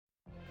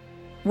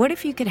What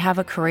if you could have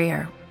a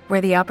career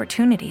where the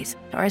opportunities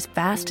are as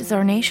vast as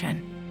our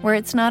nation, where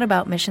it's not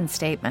about mission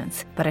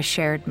statements, but a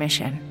shared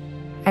mission?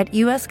 At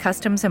U.S.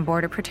 Customs and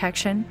Border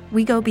Protection,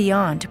 we go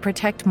beyond to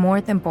protect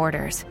more than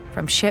borders.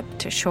 From ship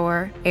to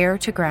shore, air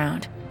to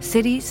ground,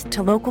 cities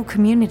to local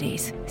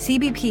communities,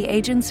 CBP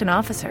agents and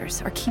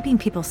officers are keeping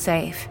people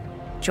safe.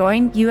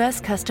 Join U.S.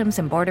 Customs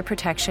and Border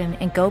Protection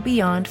and go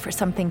beyond for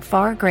something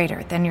far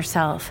greater than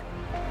yourself.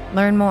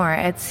 Learn more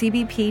at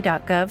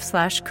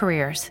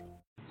cbp.gov/careers.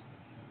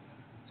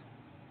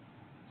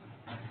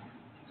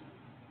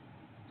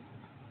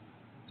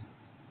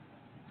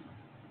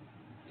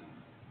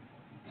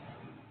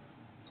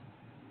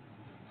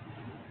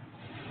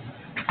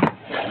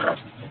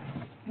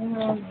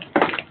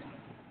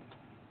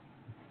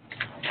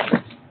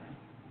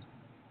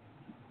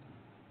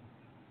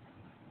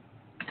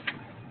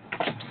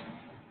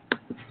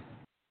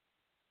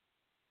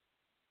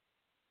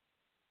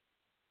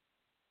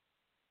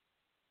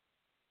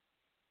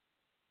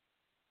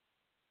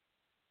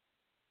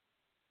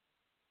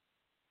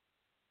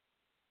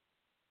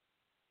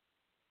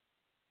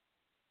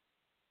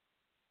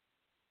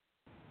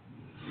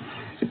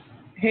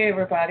 Hey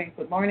everybody,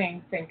 good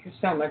morning. Thank you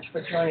so much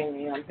for joining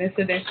me on this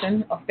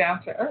edition of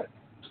Down to Earth.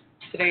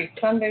 Today's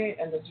Sunday,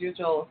 and as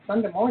usual,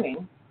 Sunday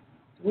morning,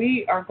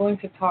 we are going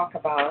to talk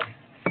about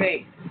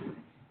faith.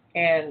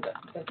 And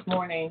this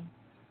morning,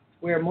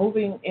 we're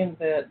moving in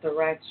the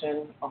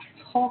direction of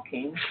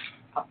talking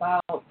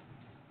about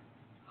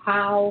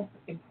how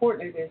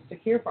important it is to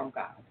hear from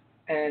God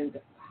and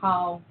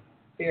how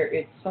there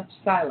is such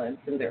silence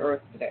in the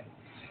earth today.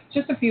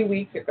 Just a few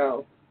weeks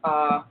ago,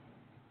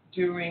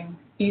 during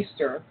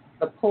Easter,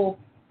 the Pope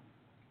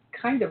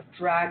kind of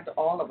dragged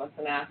all of us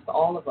and asked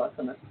all of us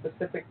on a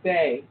specific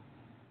day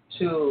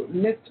to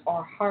lift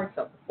our hearts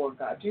up before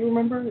God. Do you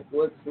remember? It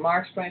was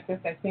March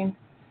 25th, I think,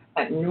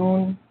 at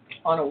noon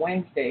on a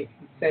Wednesday.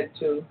 He said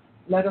to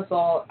let us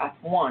all at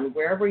one,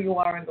 wherever you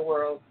are in the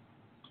world,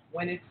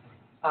 when it's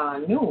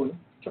noon,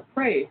 to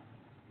pray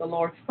the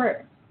Lord's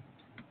Prayer.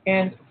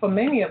 And for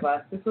many of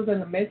us, this was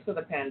in the midst of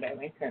the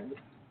pandemic, and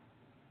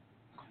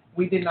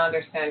we didn't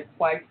understand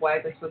quite why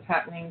this was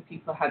happening.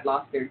 People had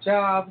lost their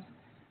jobs.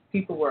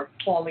 People were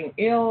falling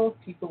ill.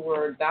 People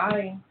were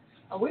dying.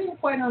 And we didn't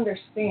quite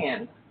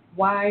understand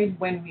why,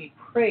 when we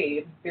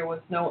prayed, there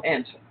was no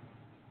answer.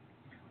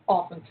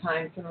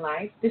 Oftentimes in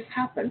life, this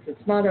happens.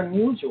 It's not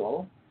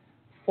unusual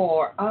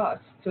for us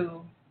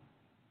to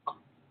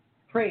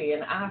pray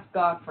and ask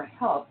God for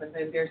help, and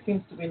then there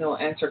seems to be no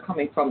answer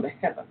coming from the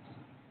heavens.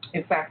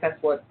 In fact,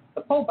 that's what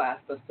the Pope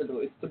asked us to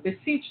do, is to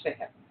beseech the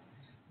heavens,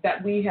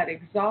 that we had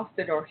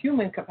exhausted our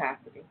human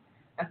capacity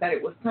and that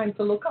it was time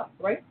to look up,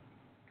 right?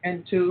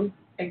 And to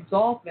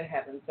exalt the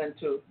heavens and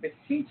to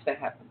beseech the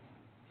heavens.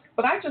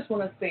 But I just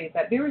want to say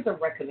that there is a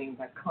reckoning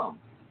that comes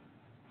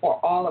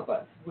for all of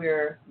us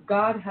where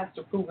God has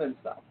to prove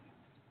himself,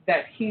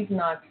 that he's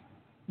not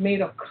made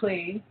of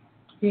clay,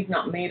 he's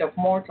not made of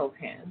mortal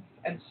hands.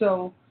 And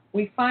so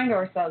we find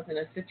ourselves in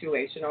a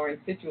situation or in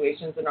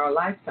situations in our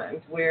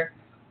lifetimes where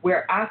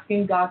we're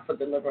asking God for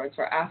deliverance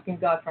or asking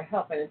God for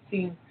help, and it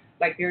seems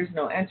like there's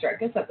no answer. I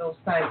guess at those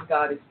times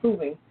God is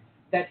proving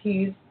that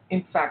he's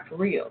in fact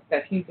real,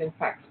 that he's in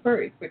fact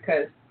spirit,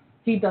 because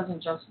he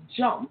doesn't just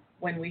jump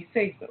when we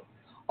say so.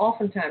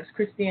 Oftentimes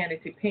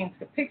Christianity paints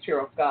the picture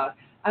of God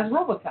as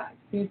robotized.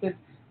 He's this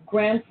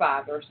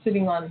grandfather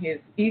sitting on his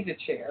easy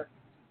chair,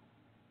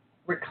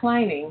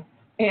 reclining,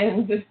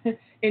 and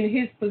in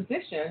his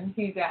position,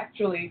 he's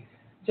actually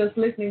just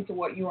listening to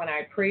what you and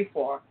I pray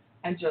for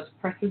and just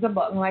presses a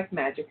button like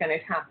magic and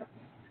it happens.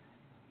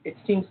 It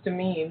seems to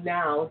me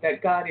now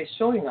that God is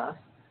showing us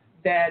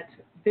that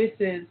this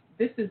is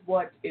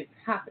what is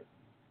happening.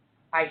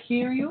 I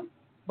hear you,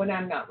 but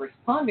I'm not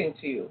responding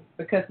to you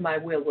because my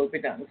will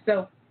be done.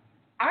 So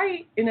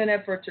in an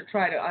effort to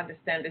try to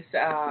understand this,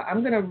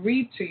 I'm going to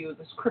read to you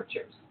the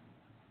scriptures.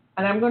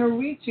 And I'm going to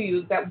read to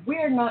you that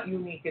we're not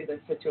unique in this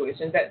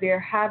situation, that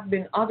there have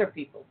been other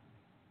people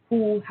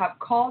who have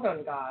called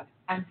on God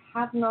and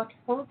have not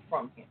heard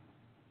from him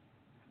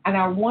and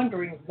are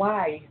wondering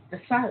why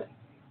the silence.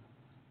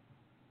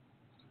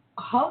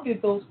 How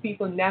did those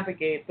people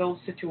navigate those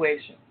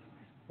situations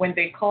when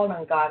they called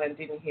on God and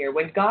didn't hear?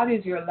 When God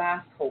is your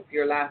last hope,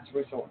 your last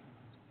resort,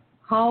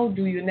 how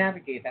do you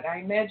navigate that? I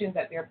imagine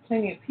that there are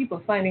plenty of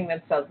people finding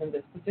themselves in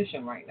this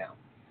position right now.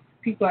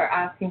 People are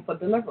asking for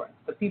deliverance.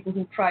 The people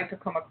who tried to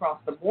come across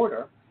the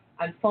border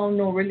and found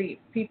no relief.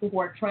 People who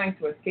are trying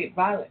to escape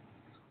violence.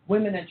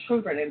 Women and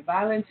children in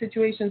violent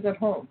situations at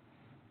home,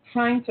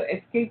 trying to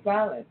escape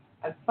violence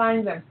and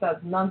find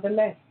themselves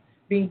nonetheless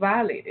being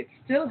violated,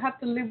 still have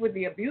to live with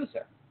the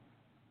abuser.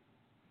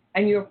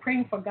 And you're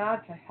praying for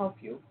God to help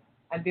you,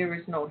 and there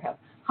is no help.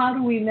 How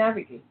do we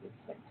navigate these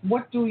things?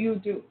 What do you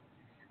do?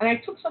 And I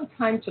took some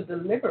time to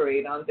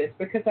deliberate on this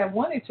because I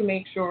wanted to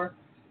make sure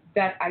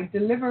that I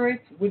deliver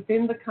it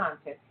within the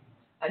context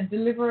and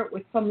deliver it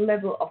with some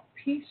level of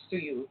peace to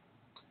you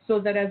so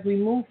that as we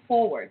move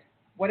forward,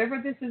 whatever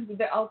this is,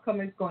 the outcome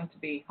is going to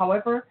be,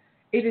 however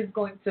it is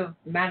going to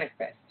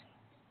manifest,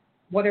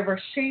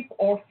 whatever shape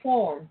or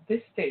form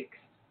this takes,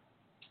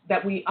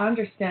 that we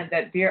understand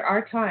that there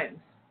are times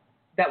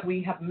that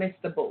we have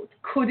missed the boat.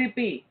 Could it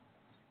be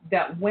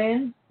that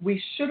when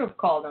we should have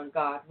called on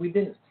God, we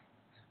didn't?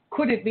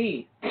 Could it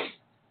be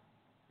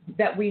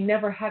that we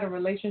never had a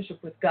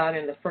relationship with God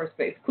in the first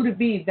place? Could it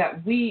be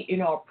that we,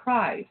 in our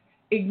pride,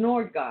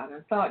 ignored God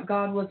and thought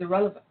God was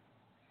irrelevant?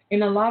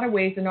 In a lot of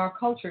ways in our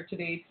culture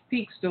today, it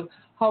speaks to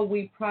how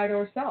we pride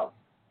ourselves.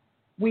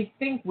 We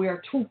think we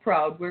are too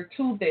proud, we're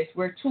too this,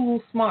 we're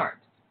too smart,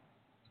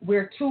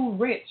 we're too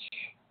rich,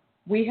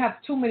 we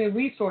have too many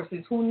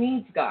resources. Who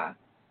needs God?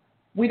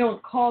 We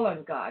don't call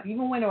on God.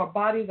 Even when our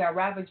bodies are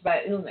ravaged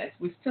by illness,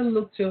 we still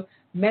look to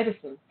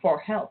medicine for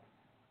help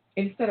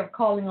instead of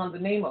calling on the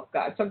name of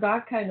God. So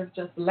God kind of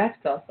just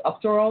left us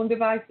up to our own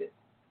devices.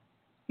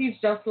 He's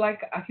just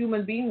like a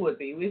human being would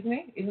be, isn't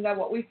he? Isn't that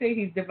what we say?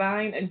 He's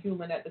divine and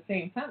human at the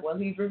same time. Well,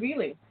 he's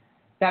revealing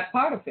that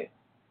part of it,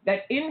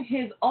 that in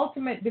his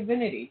ultimate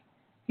divinity,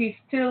 he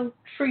still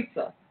treats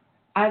us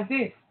as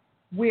if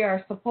we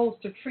are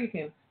supposed to treat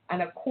him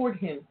and accord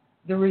him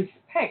the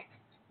respect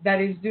that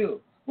is due.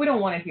 We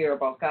don't want to hear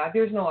about God.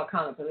 There's no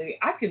accountability.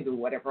 I can do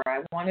whatever I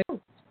want to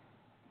do.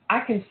 I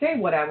can say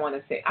what I want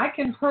to say. I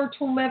can hurt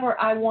whomever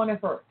I want to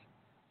hurt.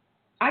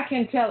 I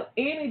can tell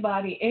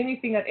anybody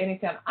anything at any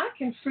time. I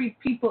can treat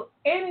people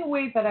any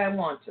way that I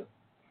want to.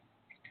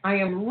 I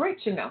am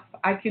rich enough.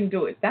 I can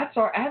do it. That's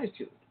our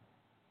attitude.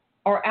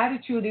 Our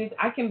attitude is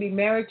I can be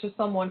married to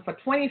someone for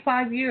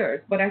 25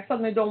 years, but I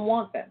suddenly don't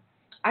want them.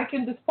 I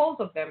can dispose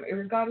of them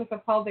regardless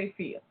of how they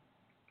feel.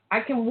 I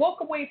can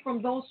walk away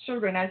from those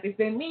children as if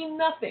they mean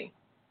nothing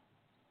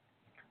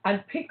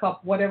and pick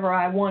up whatever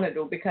I want to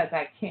do because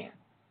I can.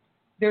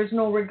 There's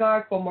no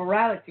regard for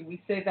morality.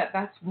 We say that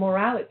that's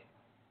morality.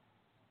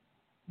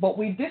 But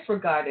we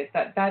disregard it,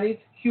 that is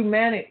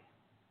humanity.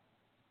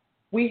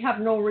 We have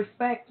no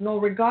respect, no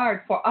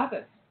regard for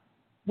others.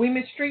 We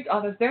mistreat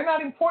others. They're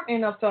not important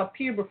enough to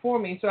appear before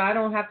me, so I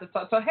don't have to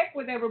talk. So heck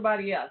with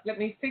everybody else. Let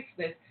me fix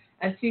this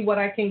and see what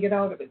I can get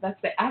out of it.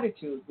 That's the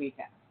attitude we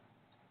have.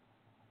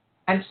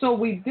 And so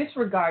we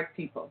disregard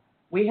people.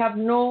 We have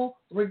no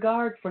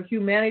regard for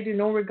humanity,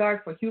 no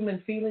regard for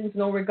human feelings,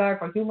 no regard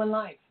for human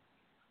life.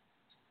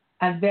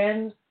 And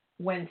then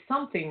when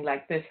something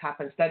like this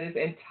happens that is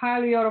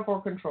entirely out of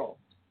our control,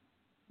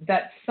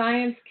 that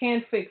science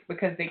can't fix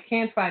because they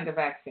can't find a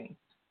vaccine,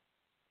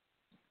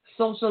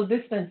 social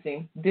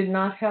distancing did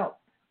not help.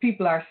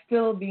 People are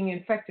still being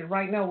infected.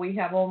 Right now, we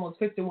have almost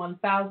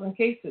 51,000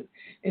 cases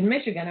in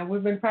Michigan, and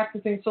we've been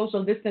practicing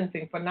social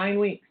distancing for 9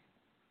 weeks.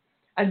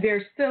 And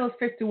there's still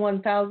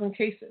 51,000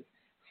 cases.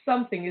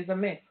 Something is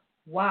amiss.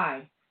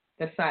 Why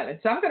the silence?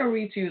 So I'm going to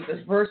read to you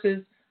the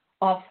verses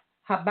of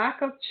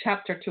Habakkuk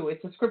chapter 2.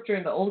 It's a scripture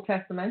in the Old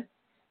Testament.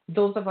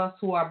 Those of us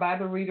who are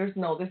Bible readers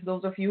know this.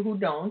 Those of you who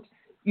don't,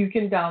 you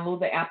can download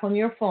the app on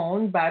your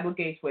phone, Bible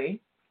Gateway,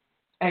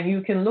 and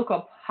you can look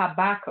up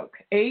Habakkuk,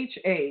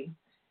 Habakkuk,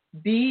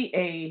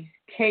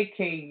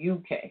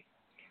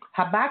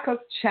 Habakkuk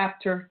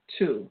chapter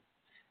 2.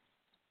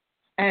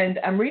 And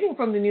I'm reading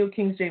from the New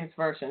King James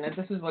Version, and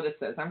this is what it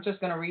says. I'm just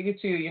going to read it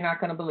to you. You're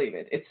not going to believe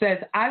it. It says,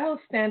 I will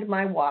stand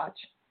my watch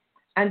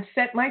and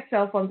set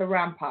myself on the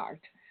rampart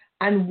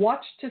and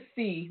watch to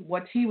see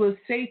what he will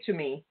say to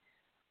me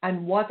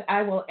and what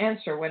I will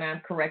answer when I'm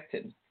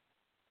corrected.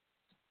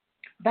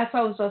 That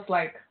sounds just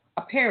like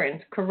a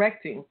parent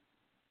correcting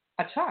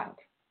a child.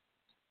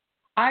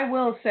 I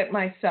will set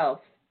myself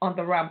on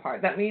the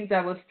rampart. That means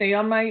I will stay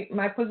on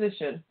my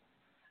position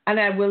and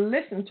I will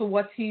listen to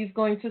what he's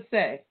going to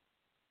say.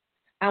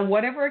 And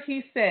whatever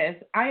he says,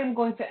 I am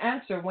going to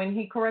answer when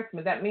he corrects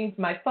me. That means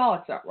my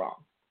thoughts are wrong.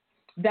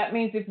 That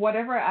means if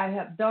whatever I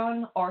have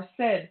done or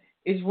said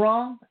is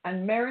wrong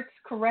and merits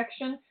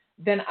correction,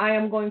 then I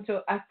am going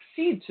to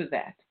accede to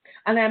that.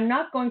 And I'm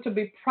not going to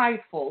be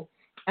prideful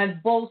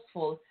and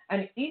boastful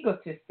and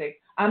egotistic.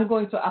 I'm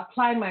going to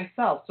apply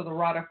myself to the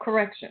rod of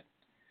correction.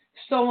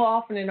 So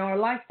often in our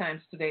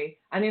lifetimes today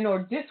and in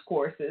our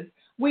discourses,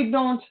 we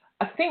don't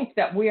think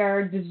that we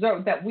are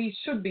deserved, that we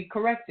should be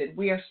corrected.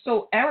 We are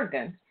so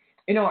arrogant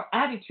in our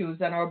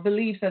attitudes and our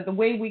beliefs and the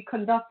way we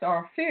conduct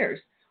our affairs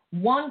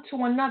one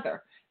to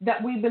another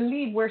that we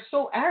believe we're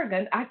so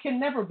arrogant, I can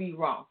never be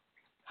wrong.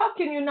 How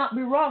can you not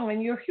be wrong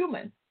when you're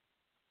human?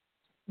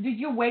 Did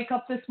you wake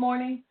up this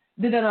morning?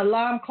 Did an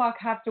alarm clock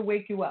have to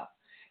wake you up?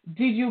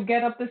 Did you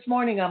get up this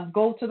morning and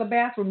go to the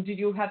bathroom? Did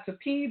you have to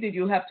pee? Did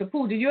you have to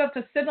poo? Did you have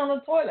to sit on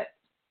the toilet?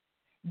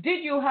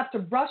 Did you have to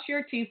brush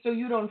your teeth so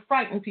you don't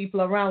frighten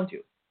people around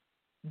you?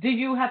 Did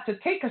you have to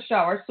take a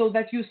shower so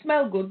that you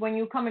smell good when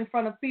you come in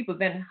front of people?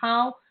 Then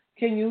how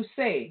can you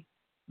say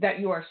that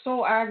you are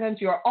so arrogant,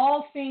 you're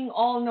all-seeing,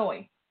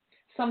 all-knowing?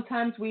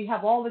 Sometimes we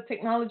have all the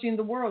technology in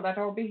the world at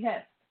our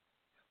behest.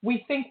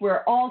 We think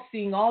we're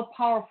all-seeing,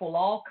 all-powerful,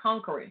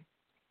 all-conquering.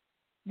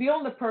 The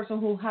only person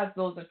who has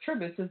those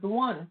attributes is the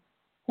one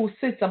who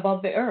sits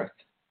above the earth.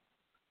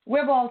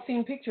 We've all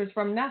seen pictures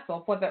from NASA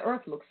of what the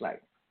earth looks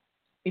like.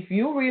 If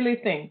you really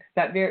think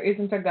that there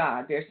isn't a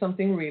God, there's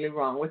something really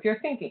wrong with your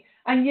thinking.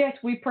 And yet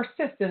we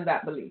persist in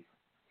that belief.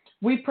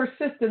 We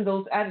persist in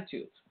those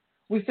attitudes.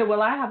 We say,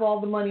 well, I have all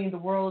the money in the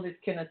world.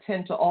 It can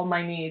attend to all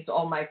my needs,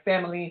 all my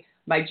family,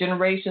 my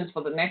generations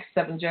for the next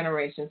 7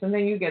 generations. And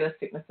then you get a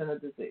sickness and a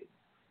disease.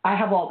 I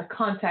have all the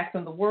contacts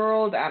in the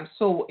world. I'm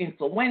so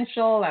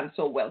influential. I'm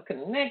so well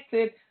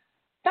connected.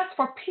 That's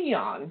for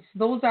peons.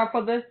 Those are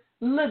for the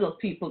little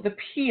people. The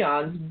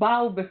peons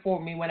bow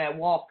before me when I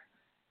walk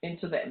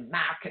into the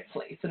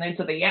marketplace and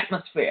into the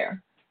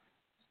atmosphere.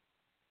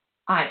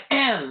 I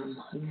am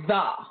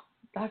the.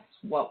 That's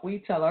what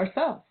we tell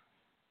ourselves.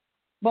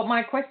 But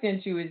my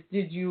question to you is,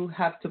 did you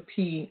have to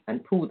pee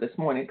and poo this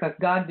morning? Because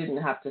God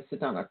didn't have to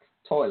sit on a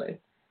toilet.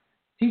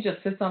 He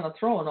just sits on a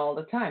throne all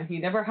the time. He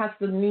never has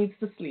the needs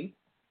to sleep.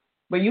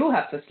 But you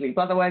have to sleep.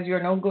 Otherwise,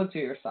 you're no good to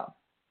yourself.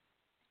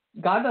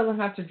 God doesn't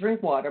have to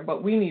drink water,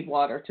 but we need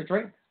water to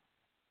drink.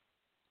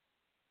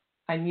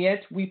 And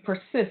yet we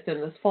persist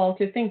in this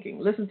faulty thinking.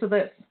 Listen to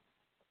this.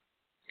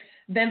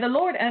 Then the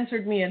Lord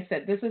answered me and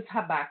said, this is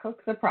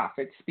Habakkuk, the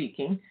prophet,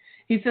 speaking.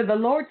 He said, the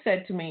Lord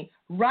said to me,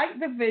 write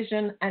the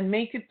vision and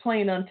make it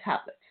plain on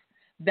tablets,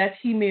 that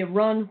he may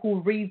run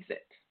who reads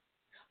it.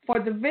 For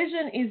the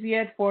vision is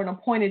yet for an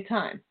appointed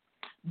time,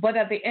 but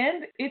at the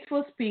end it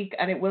will speak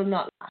and it will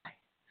not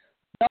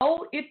lie.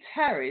 Though it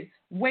tarries,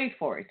 wait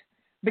for it,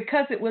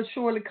 because it will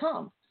surely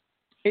come.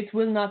 It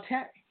will not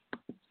tarry.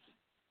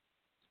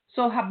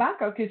 So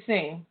Habakkuk is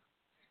saying,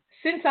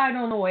 since I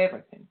don't know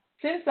everything,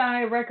 since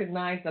I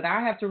recognize that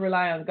I have to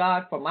rely on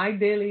God for my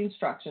daily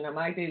instruction and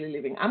my daily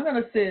living, I'm going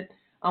to sit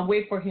and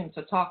wait for him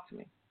to talk to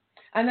me.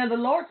 And then the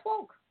Lord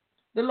spoke.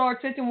 The Lord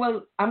said to him,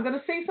 well, I'm going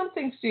to say some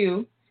things to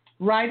you.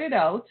 Write it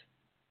out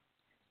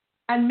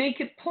and make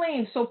it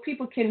plain so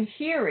people can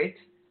hear it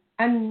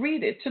and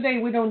read it. Today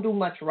we don't do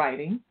much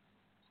writing.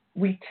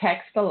 We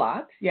text a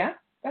lot. Yeah,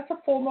 that's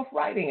a form of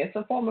writing. It's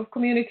a form of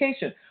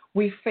communication.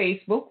 We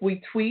Facebook,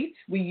 we tweet,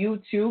 we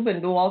YouTube,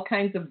 and do all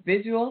kinds of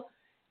visual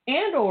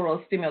and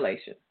oral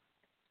stimulation.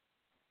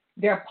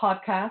 There are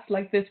podcasts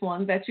like this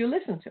one that you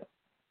listen to.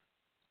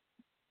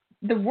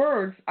 The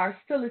words are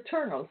still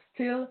eternal.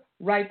 Still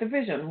write the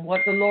vision.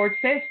 What the Lord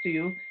says to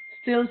you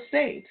still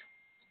stays.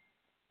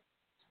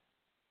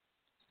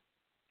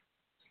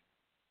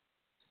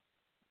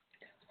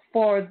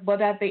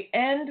 But at the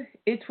end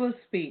it will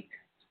speak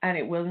and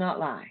it will not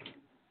lie.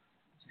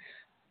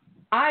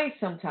 I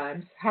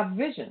sometimes have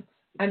visions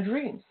and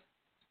dreams,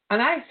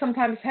 and I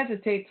sometimes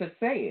hesitate to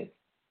say it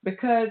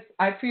because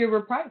I fear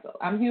reprisal.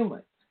 I'm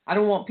human. I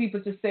don't want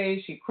people to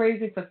say she's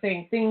crazy for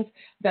saying things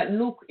that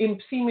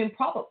seem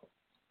improbable.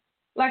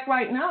 Like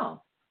right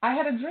now, I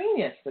had a dream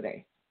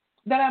yesterday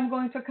that I'm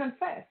going to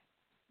confess,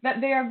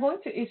 that they are going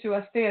to issue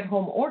a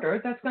stay-at-home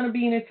order that's going to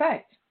be in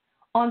effect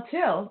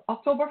until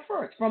October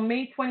 1st, from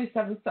May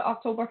 27th to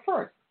October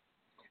 1st,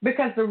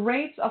 because the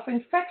rates of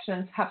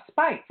infections have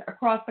spiked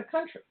across the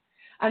country.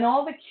 And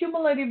all the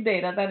cumulative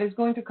data that is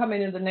going to come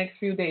in the next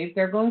few days,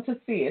 they're going to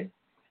see it,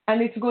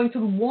 and it's going to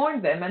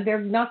warn them, and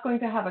they're not going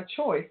to have a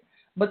choice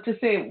but to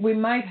say we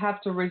might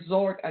have to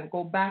resort and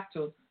go back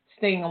to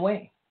staying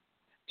away.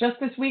 Just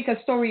this week,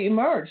 a story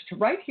emerged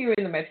right here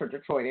in the Metro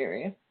Detroit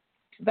area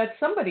that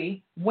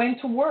somebody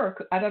went to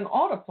work at an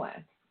auto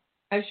plant,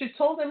 and she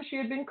told them she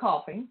had been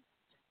coughing,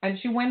 and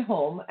she went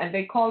home, and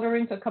they called her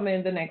in to come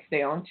in the next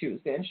day on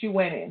Tuesday, and she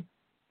went in.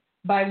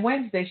 By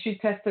Wednesday, she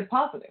tested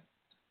positive.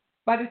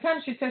 By the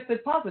time she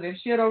tested positive,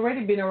 she had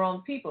already been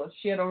around people.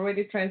 She had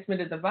already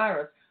transmitted the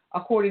virus,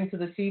 according to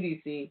the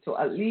CDC, to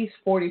at least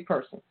 40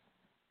 persons.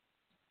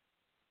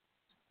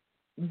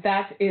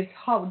 That is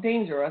how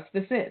dangerous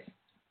this is.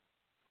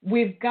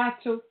 We've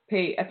got to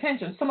pay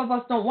attention. Some of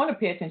us don't want to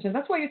pay attention.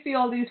 That's why you see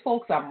all these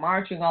folks are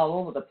marching all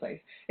over the place.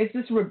 It's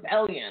this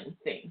rebellion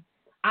thing.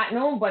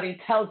 Nobody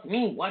tells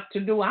me what to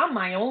do. I'm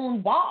my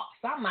own boss.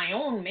 I'm my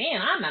own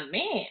man. I'm a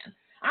man.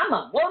 I'm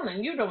a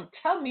woman. You don't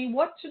tell me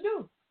what to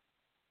do.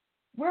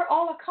 We're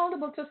all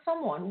accountable to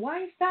someone.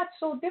 Why is that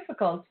so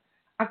difficult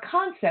a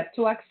concept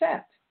to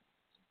accept?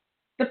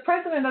 The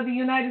President of the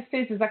United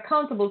States is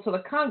accountable to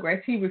the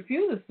Congress. He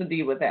refuses to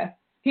deal with that.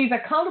 He's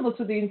accountable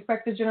to the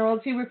Inspector General.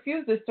 He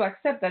refuses to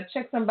accept that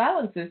checks and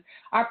balances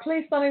are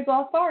placed on his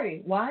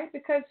authority. Why?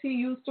 Because he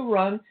used to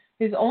run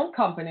his own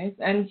companies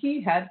and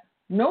he had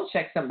no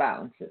checks and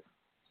balances.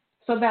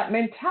 So that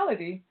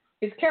mentality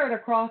is carried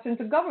across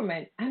into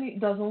government, and it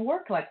doesn't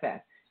work like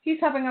that. He's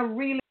having a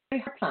really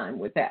hard time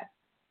with that.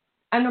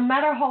 And no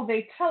matter how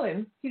they tell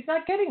him, he's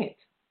not getting it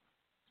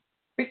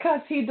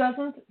because he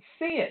doesn't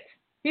see it.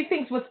 He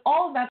thinks with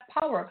all that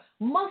power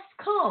must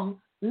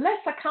come less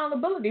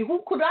accountability.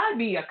 Who could I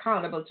be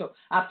accountable to?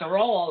 After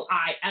all,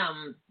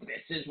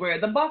 this is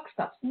where the buck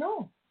stops.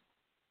 No.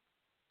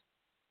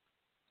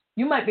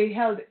 You might be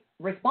held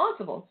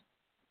responsible,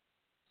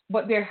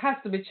 but there has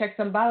to be checks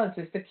and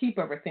balances to keep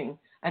everything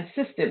and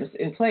systems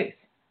in place.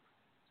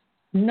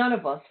 None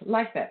of us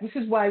like that. This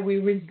is why we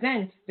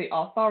resent the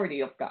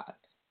authority of God,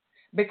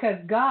 because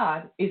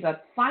God is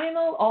a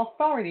final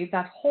authority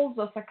that holds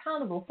us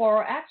accountable for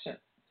our actions.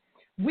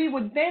 We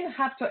would then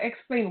have to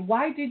explain,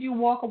 why did you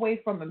walk away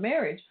from a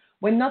marriage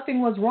when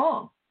nothing was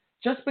wrong?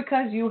 just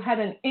because you had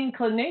an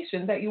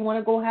inclination that you want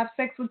to go have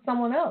sex with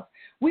someone else.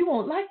 We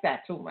won't like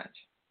that too much.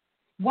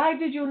 Why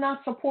did you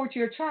not support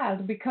your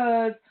child?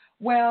 Because,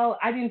 well,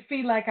 I didn't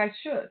feel like I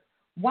should.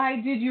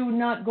 Why did you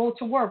not go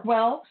to work?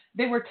 Well,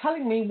 they were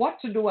telling me what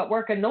to do at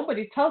work and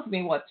nobody tells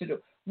me what to do.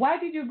 Why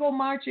did you go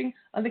marching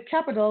on the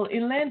Capitol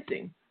in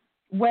Lansing?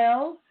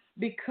 Well,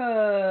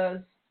 because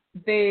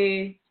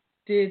they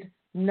did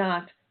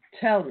not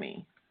tell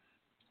me.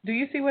 Do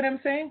you see what I'm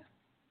saying?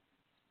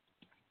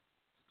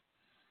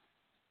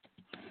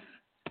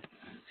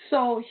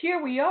 So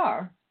here we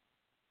are,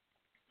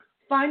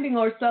 finding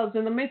ourselves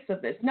in the midst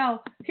of this.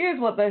 Now,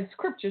 here's what the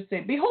scriptures say.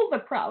 Behold the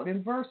proud,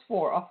 in verse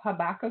 4 of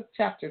Habakkuk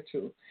chapter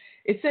 2.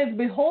 It says,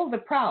 behold the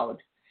proud,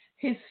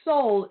 his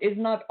soul is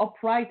not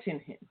upright in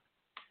him,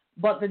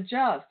 but the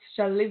just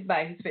shall live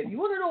by his faith. You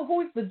want to know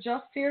who is the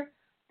just here?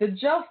 The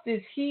just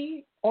is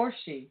he or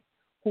she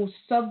who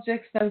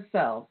subjects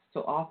themselves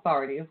to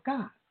authority of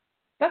God.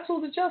 That's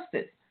who the just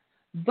is.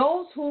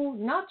 Those who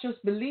not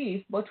just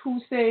believe, but who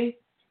say,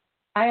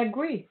 I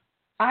agree.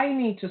 I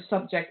need to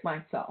subject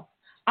myself.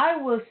 I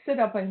will sit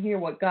up and hear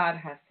what God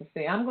has to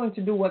say. I'm going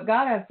to do what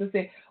God has to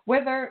say,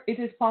 whether it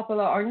is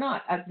popular or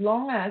not, as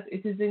long as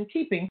it is in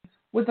keeping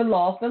with the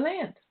law of the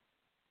land.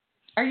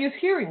 Are you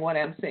hearing what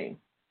I'm saying?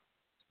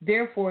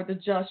 Therefore, the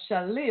just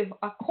shall live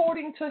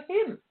according to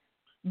him.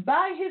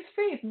 By his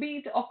faith,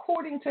 be it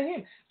according to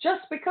him,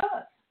 just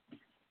because.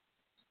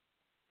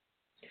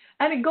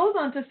 And it goes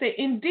on to say,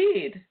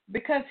 indeed,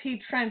 because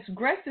he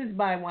transgresses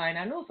by wine.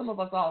 I know some of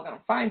us are all going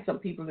to find some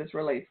people this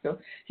relates to.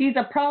 He's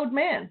a proud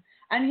man,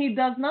 and he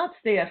does not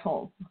stay at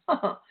home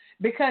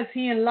because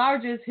he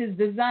enlarges his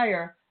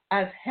desire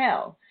as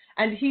hell,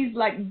 and he's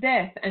like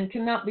death and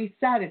cannot be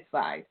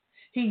satisfied.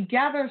 He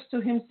gathers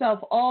to himself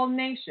all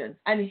nations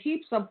and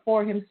heaps up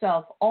for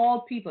himself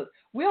all peoples.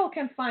 We all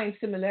can find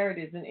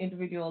similarities in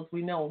individuals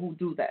we know who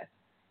do that.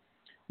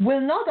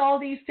 Will not all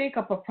these take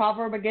up a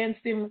proverb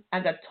against him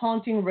and a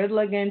taunting riddle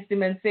against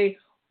him and say,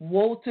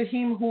 woe to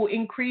him who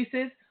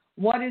increases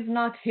what is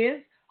not his?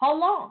 How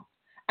long?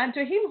 And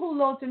to him who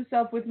loads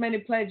himself with many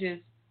pledges,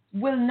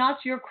 will not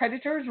your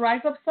creditors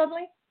rise up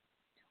suddenly?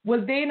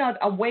 Will they not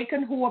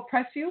awaken who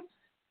oppress you,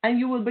 and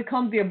you will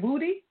become their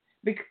booty?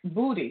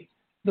 Booty,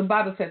 the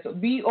Bible says so,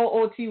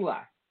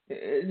 B-O-O-T-Y.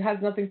 It has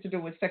nothing to do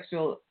with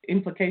sexual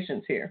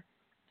implications here.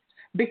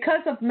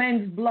 Because of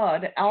men's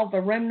blood, all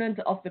the remnant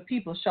of the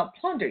people shall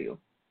plunder you,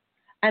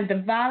 and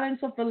the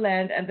violence of the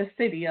land and the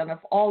city and of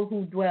all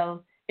who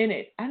dwell in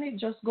it. And it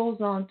just goes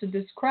on to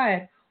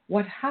describe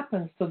what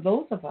happens to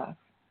those of us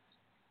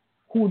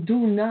who do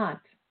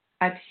not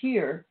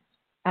adhere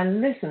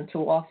and listen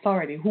to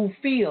authority, who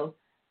feel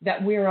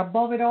that we're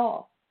above it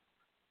all.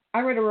 I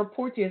read a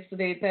report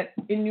yesterday that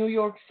in New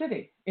York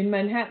City, in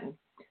Manhattan,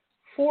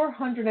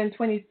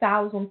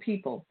 420,000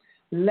 people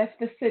left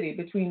the city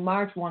between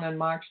March 1 and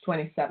March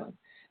 27.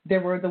 They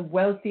were the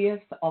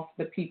wealthiest of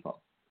the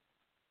people.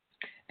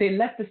 They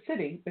left the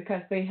city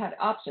because they had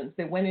options.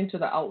 They went into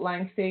the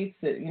outlying states,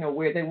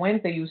 where they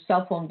went. They used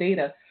cell phone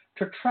data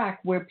to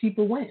track where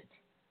people went.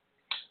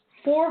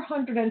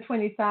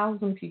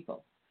 420,000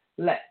 people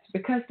left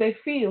because they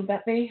feel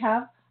that they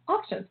have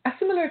options. A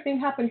similar thing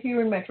happened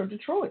here in Metro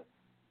Detroit.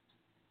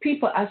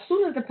 People, as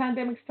soon as the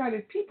pandemic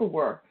started, people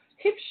were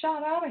hip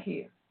shot out of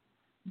here.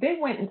 They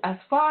went as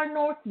far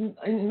north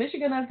in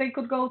Michigan as they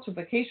could go to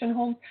vacation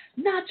homes,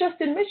 not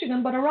just in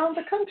Michigan, but around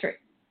the country,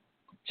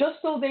 just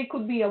so they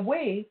could be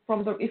away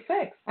from the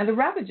effects and the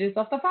ravages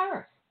of the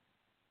virus.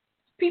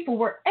 People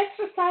were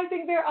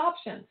exercising their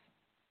options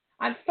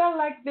and felt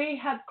like they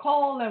had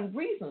call and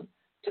reason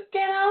to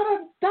get out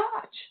of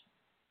Dodge.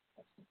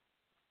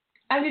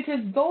 And it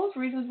is those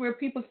reasons where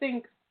people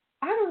think,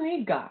 I don't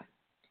need God.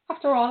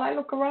 After all, I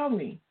look around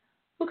me.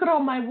 Look at all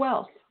my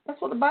wealth. That's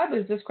what the Bible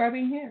is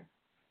describing here.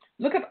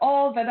 Look at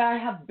all that I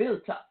have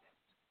built up.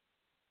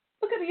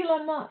 Look at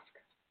Elon Musk.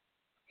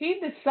 He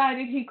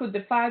decided he could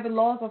defy the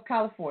laws of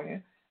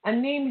California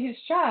and name his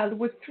child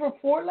with 3 or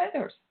 4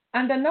 letters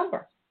and a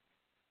number.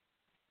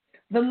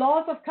 The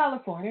laws of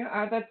California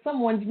are that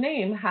someone's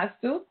name has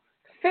to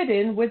fit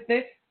in with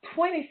the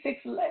 26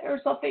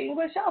 letters of the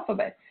English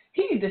alphabet.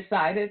 He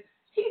decided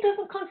he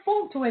doesn't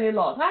conform to any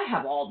laws. I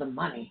have all the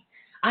money.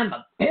 I'm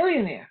a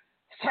billionaire.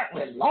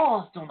 Certainly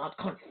laws do not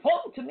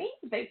conform to me.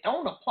 They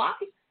don't apply.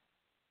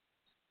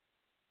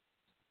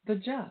 The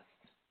just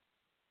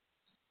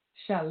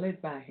shall live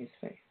by his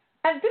faith.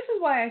 And this is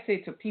why I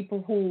say to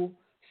people who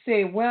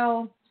say,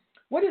 well,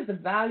 what is the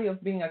value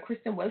of being a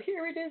Christian? Well,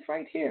 here it is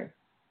right here.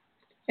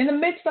 In the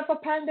midst of a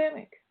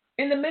pandemic,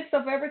 in the midst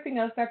of everything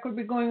else that could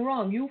be going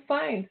wrong, you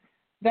find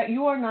that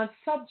you are not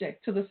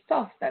subject to the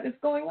stuff that is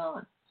going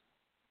on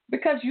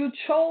because you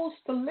chose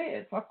to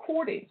live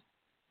according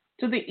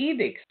to the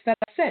edicts that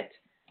are set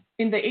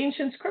in the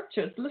ancient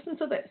scriptures. Listen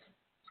to this.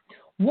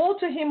 Woe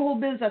to him who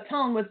builds a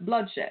town with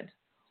bloodshed,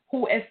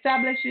 who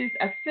establishes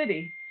a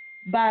city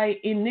by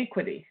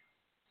iniquity.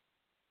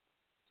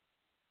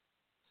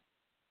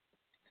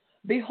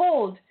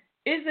 Behold,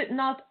 is it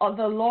not of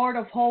the Lord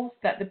of hosts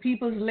that the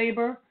peoples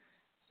labor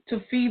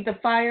to feed the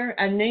fire,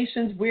 and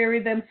nations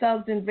weary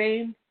themselves in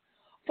vain?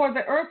 For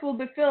the earth will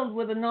be filled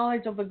with the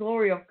knowledge of the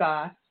glory of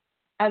God,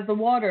 as the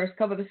waters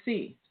cover the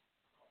sea.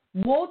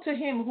 Woe to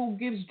him who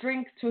gives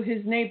drink to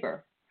his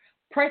neighbor,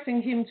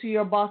 pressing him to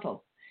your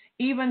bottle,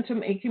 even to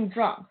make him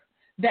drunk,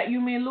 that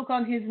you may look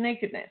on his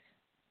nakedness.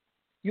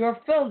 You are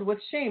filled with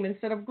shame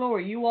instead of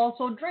glory. You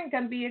also drink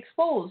and be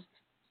exposed.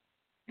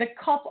 The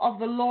cup of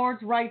the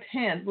Lord's right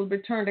hand will be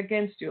turned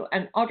against you,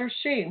 and utter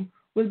shame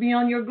will be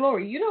on your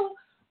glory. You know,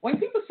 when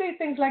people say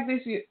things like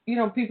this,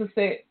 people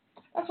say,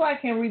 that's why I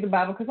can't read the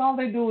Bible, because all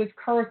they do is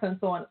curse and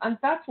so on. And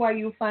that's why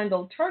you find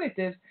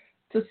alternatives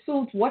to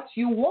suit what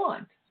you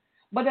want.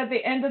 But at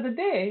the end of the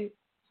day,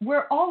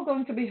 we're all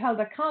going to be held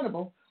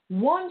accountable,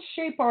 one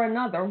shape or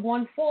another,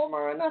 one form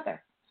or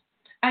another.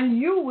 And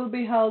you will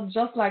be held,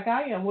 just like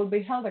I am, will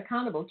be held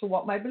accountable to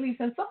what my beliefs.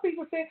 And some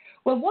people say,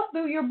 well, what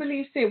do your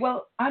beliefs say?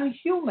 Well, I'm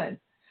human.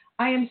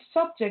 I am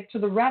subject to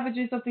the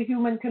ravages of the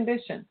human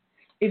condition.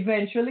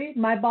 Eventually,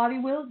 my body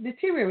will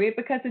deteriorate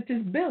because it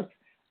is built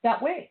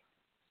that way.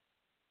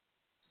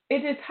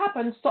 It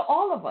happens to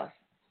all of us.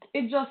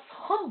 It just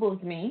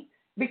humbles me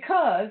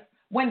because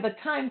when the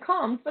time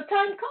comes, the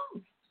time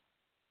comes.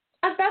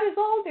 And that is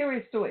all there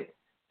is to it.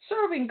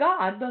 Serving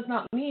God does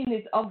not mean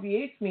it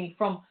obviates me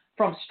from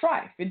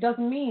strife. It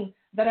doesn't mean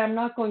that I'm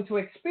not going to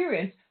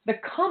experience the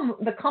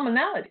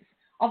commonalities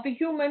of the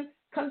human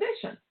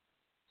condition.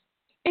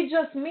 It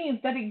just means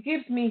that it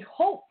gives me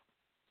hope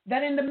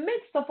that in the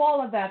midst of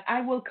all of that,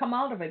 I will come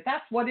out of it.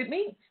 That's what it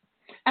means.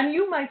 And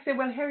you might say,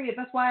 well, Harriet,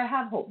 that's why I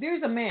have hope.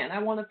 There's a man I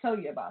want to tell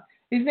you about.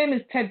 His name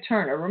is Ted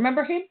Turner.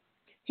 Remember him?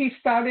 He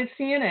started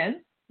CNN,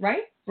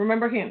 right?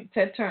 Remember him,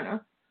 Ted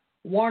Turner.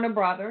 Warner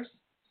Brothers,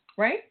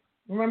 right?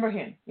 Remember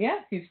him? Yeah,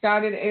 he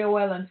started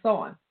AOL and so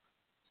on.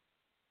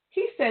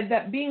 He said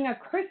that being a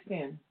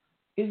Christian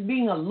is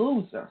being a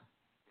loser.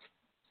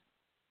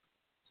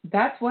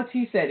 That's what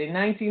he said in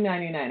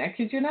 1999. I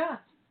kid you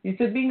not. He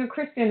said being a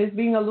Christian is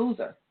being a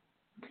loser.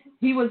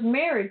 He was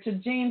married to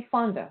Jane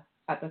Fonda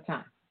at the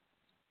time.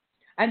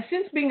 And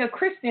since being a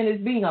Christian is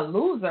being a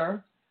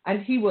loser,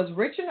 and he was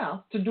rich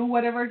enough to do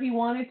whatever he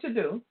wanted to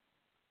do,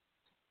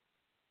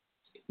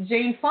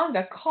 Jane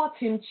Fonda caught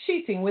him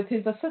cheating with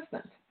his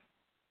assistant.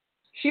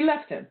 She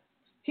left him.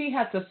 He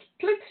had to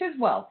split his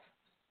wealth.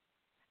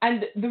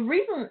 And the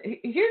reason,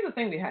 here's the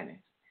thing behind it.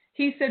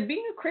 He said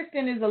being a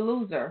Christian is a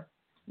loser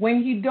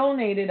when he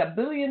donated $1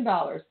 billion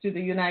to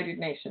the United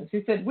Nations.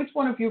 He said, which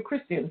one of you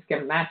Christians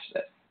can match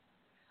this?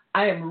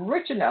 I am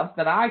rich enough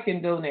that I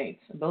can donate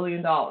 $1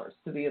 billion to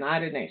the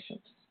United Nations.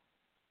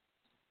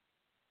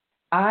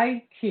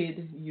 I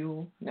kid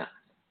you not.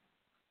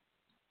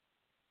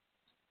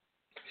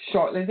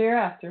 Shortly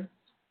thereafter,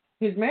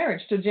 his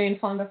marriage to Jane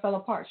Fonda fell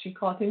apart. She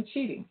caught him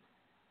cheating.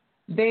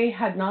 They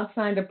had not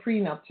signed a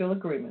prenuptial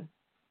agreement.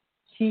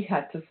 He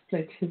had to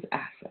split his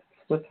assets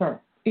with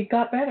her. It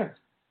got better.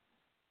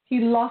 He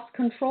lost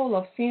control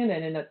of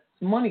CNN in a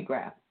money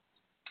grab.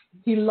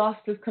 He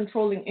lost his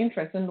controlling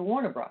interest in the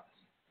Warner Brothers.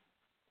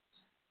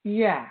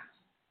 Yeah.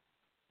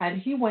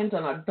 And he went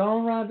on a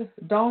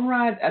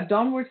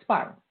downward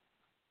spiral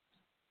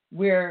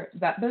where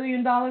that $1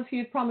 billion he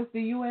had promised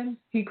the UN,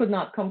 he could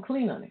not come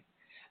clean on it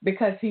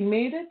because he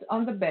made it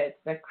on the bet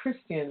that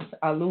Christians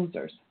are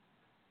losers.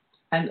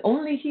 And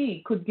only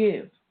he could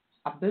give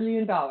 $1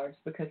 billion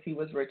because he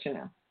was rich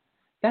enough.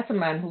 That's a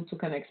man who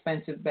took an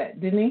expensive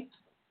bet, didn't he?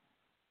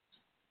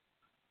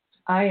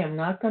 I am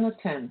not going to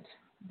tempt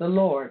the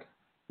Lord,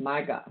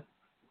 my God.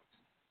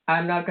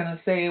 I'm not going to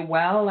say,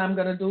 well, I'm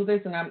going to do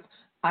this, and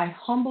I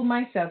humble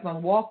myself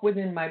and walk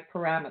within my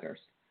parameters.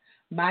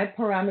 My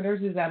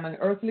parameters is I'm an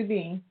earthly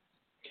being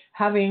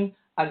having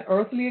an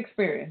earthly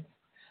experience,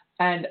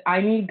 and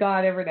I need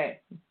God every day.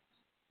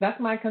 That's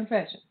my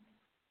confession.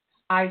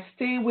 I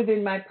stay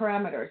within my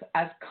parameters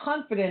as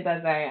confident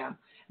as I am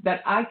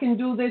that I can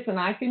do this and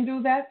I can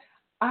do that.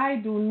 I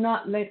do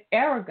not let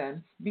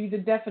arrogance be the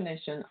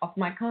definition of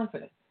my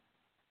confidence.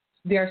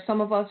 There are some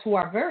of us who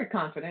are very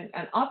confident,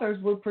 and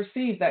others will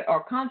perceive that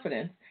our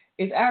confidence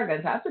is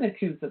arrogance. I've been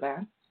accused of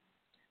that.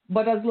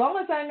 But as long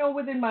as I know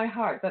within my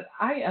heart that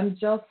I am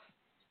just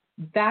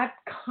that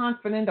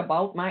confident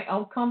about my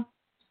outcome,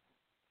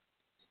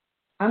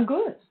 I'm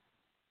good.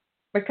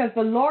 Because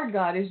the Lord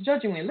God is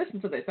judging me.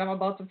 Listen to this. I'm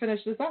about to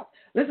finish this up.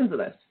 Listen to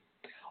this.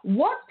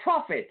 What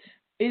profit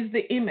is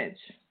the image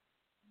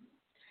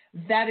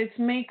that its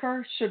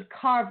maker should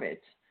carve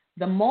it,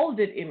 the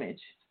molded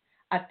image,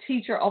 a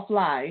teacher of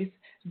lies,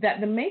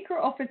 that the maker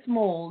of its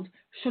mold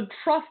should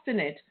trust in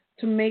it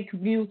to make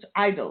mute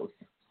idols?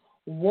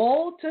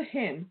 Woe to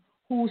him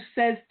who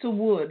says to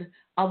wood,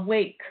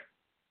 awake,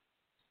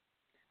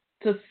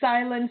 to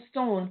silent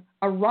stone,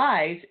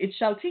 arise, it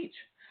shall teach.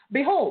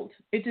 Behold,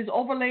 it is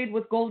overlaid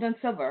with gold and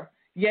silver,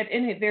 yet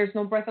in it there is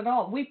no breath at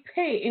all. We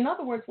pay, in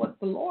other words, what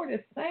the Lord is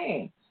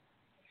saying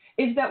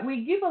is that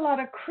we give a lot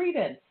of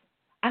credence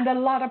and a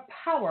lot of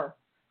power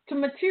to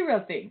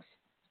material things.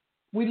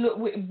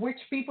 Which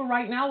people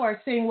right now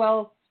are saying,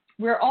 well,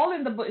 we're all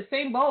in the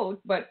same boat,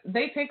 but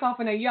they take off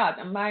in a yacht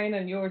and mine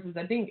and yours is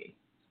a dinghy.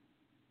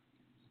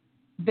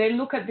 They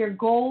look at their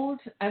gold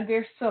and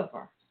their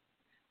silver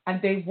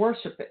and they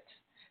worship it.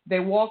 They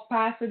walk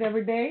past it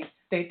every day.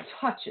 They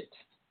touch it.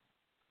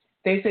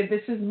 They say,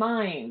 this is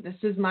mine. This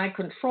is my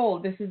control.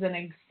 This is an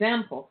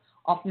example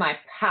of my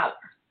power.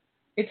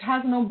 It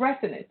has no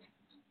breath in it.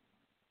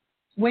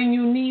 When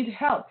you need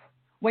help,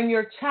 when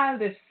your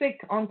child is sick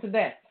unto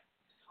death,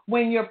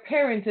 when your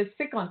parent is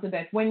sick unto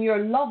death, when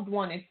your loved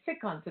one is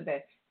sick unto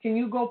death, can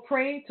you go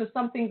pray to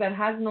something that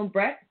has no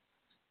breath?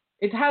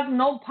 It has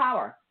no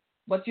power,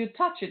 but you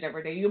touch it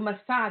every day. You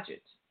massage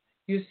it.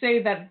 You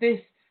say that this,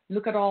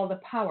 look at all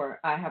the power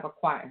I have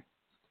acquired.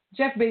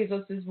 Jeff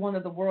Bezos is one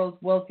of the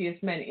world's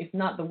wealthiest men, if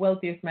not the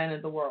wealthiest man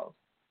in the world.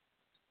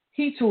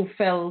 He too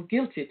fell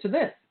guilty to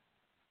this.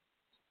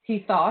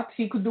 He thought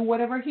he could do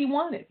whatever he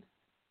wanted.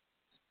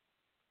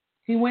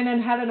 He went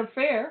and had an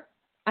affair,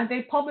 and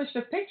they published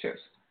the pictures.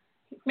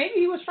 Maybe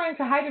he was trying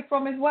to hide it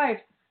from his wife.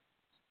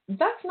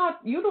 That's not,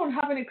 you don't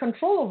have any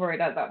control over it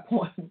at that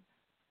point.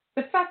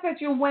 The fact that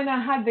you went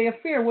and had the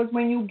affair was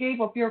when you gave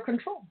up your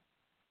control.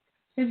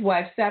 His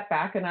wife sat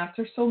back, and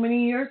after so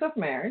many years of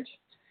marriage,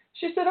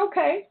 she said,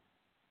 okay,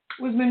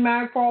 we've been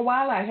married for a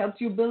while. I helped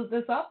you build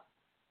this up.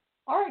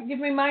 All right, give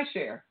me my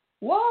share.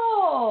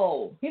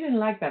 Whoa! He didn't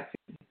like that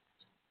feeling.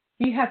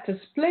 He had to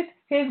split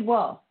his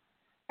wealth.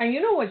 And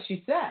you know what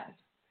she said?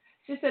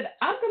 She said,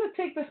 I'm going to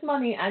take this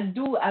money and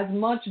do as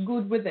much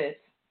good with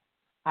it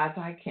as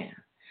I can.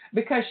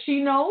 Because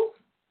she knows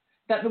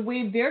that the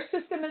way their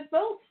system is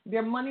built,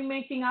 their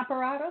money-making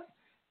apparatus,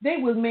 they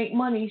will make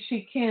money.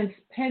 She can't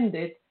spend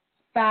it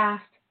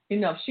fast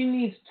enough. She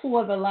needs 2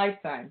 other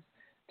lifetimes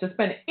to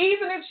spend it.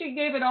 Even if she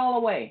gave it all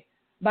away,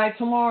 by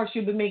tomorrow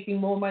she'll be making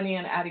more money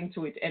and adding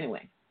to it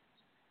anyway.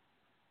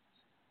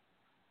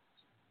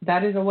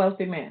 That is a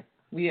wealthy man,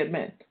 we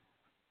admit.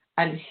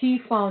 And he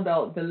found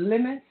out the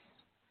limits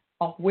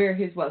of where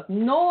his wealth,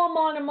 no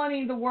amount of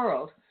money in the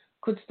world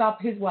could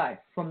stop his wife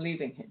from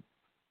leaving him.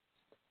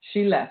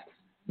 She left,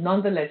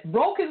 nonetheless,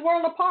 broke his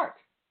world apart.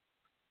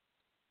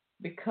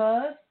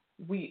 Because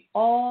we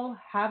all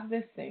have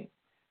this thing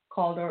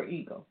called our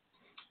ego.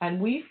 And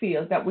we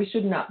feel that we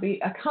should not be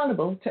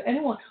accountable to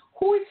anyone.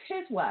 Who is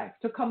his wife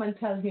to come and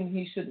tell him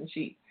he shouldn't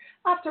cheat?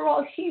 After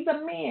all, he's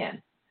a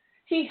man.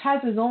 He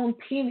has his own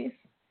penis.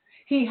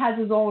 He has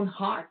his own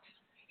heart.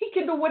 He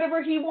can do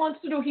whatever he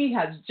wants to do. He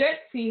has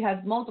jets. He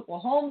has multiple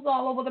homes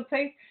all over the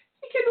place.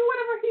 He can do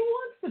whatever he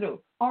wants to do.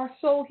 Or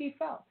so he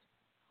felt.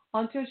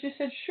 Until she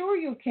said, sure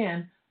you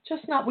can,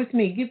 just not with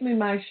me. Give me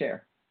my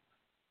share.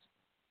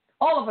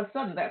 All of a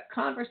sudden, that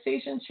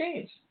conversation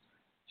changed.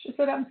 She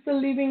said, I'm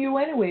still leaving you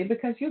anyway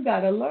because you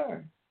got to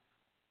learn.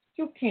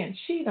 You can't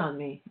cheat on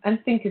me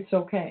and think it's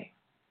okay.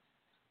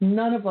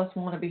 None of us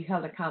want to be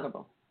held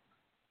accountable.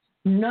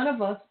 None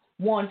of us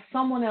want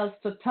someone else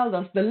to tell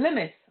us the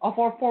limits of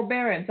our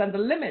forbearance and the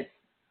limits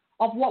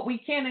of what we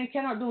can and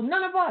cannot do.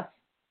 None of us.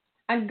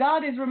 And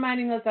God is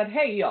reminding us that,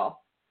 hey, y'all,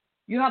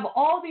 you have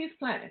all these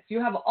planets, you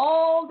have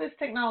all this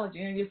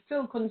technology, and you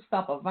still couldn't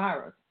stop a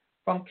virus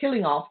from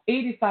killing off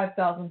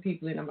 85,000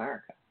 people in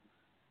America.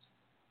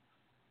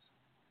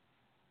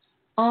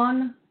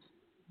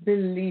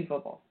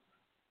 Unbelievable.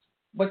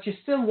 But you're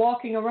still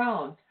walking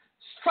around,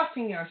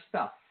 strutting your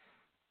stuff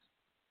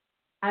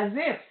as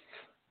if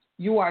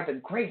you are the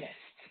greatest.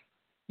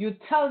 You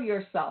tell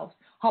yourselves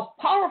how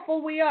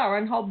powerful we are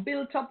and how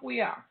built up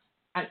we are.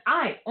 And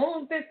I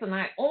own this and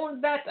I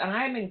own that and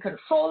I'm in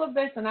control of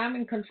this and I'm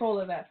in control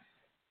of that.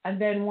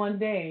 And then one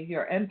day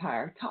your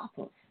empire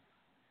topples.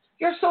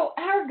 You're so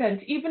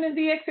arrogant, even in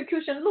the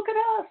execution. Look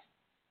at us.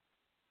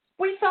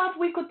 We thought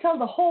we could tell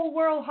the whole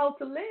world how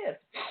to live.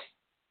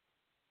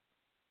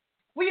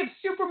 We have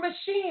super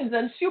machines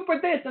and super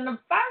this, and the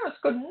virus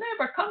could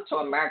never come to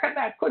America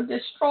that could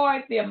destroy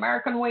the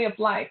American way of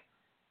life.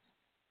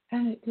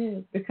 And it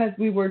did, because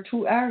we were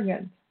too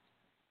arrogant.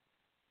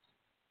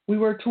 We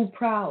were too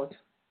proud.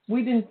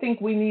 We didn't think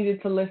we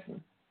needed to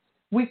listen.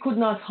 We could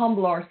not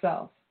humble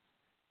ourselves.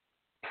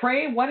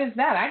 Pray? What is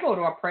that? I go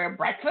to a prayer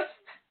breakfast.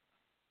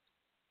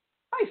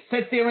 I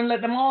sit there and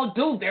let them all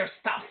do their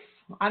stuff.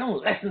 I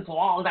don't listen to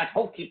all that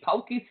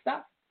hokey-pokey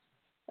stuff.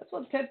 That's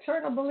what Ted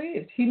Turner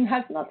believed. He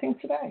has nothing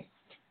today.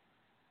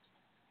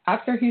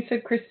 After he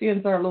said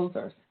Christians are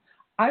losers,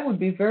 I would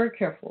be very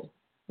careful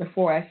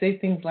before I say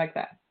things like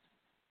that.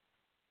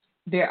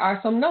 There are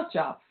some nut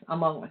jobs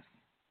among us.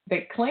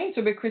 They claim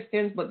to be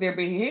Christians, but their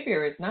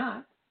behavior is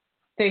not.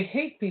 They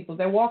hate people.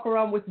 They walk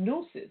around with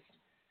nooses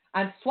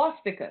and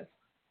swastikas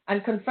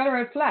and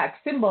Confederate flags,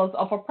 symbols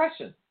of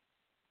oppression.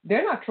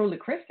 They're not truly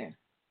Christian.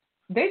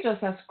 They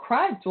just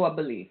ascribe to a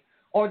belief,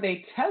 or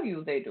they tell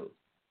you they do.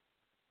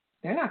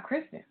 They're not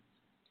Christian.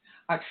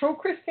 A true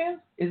Christian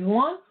is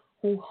one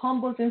who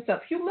humbles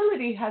himself.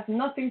 Humility has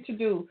nothing to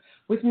do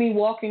with me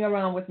walking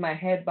around with my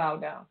head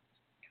bowed down.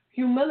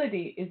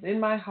 Humility is in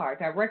my heart.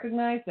 I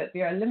recognize that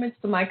there are limits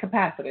to my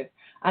capacity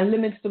and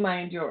limits to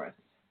my endurance.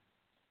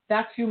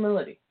 That's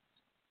humility.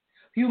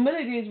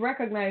 Humility is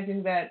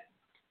recognizing that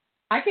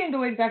I can't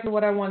do exactly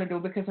what I want to do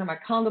because I'm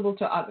accountable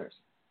to others.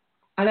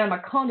 And I'm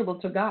accountable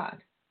to God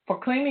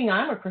for claiming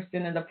I'm a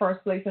Christian in the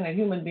first place and a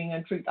human being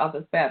and treat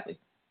others badly.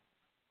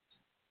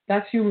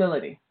 That's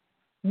humility.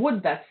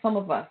 Would that some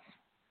of us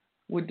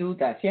would do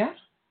that, yeah?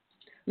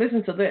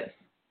 Listen to this.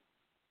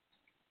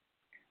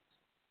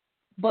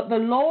 But the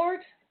Lord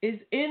is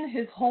in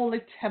his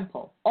holy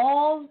temple.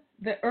 All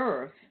the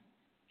earth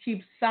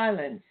keeps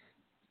silence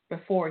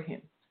before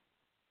him.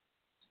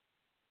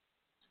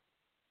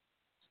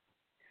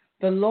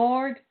 The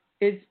Lord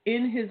is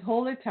in his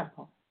holy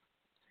temple.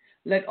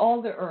 Let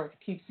all the earth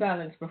keep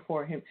silence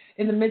before him.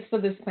 In the midst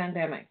of this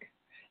pandemic,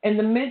 in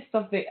the midst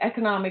of the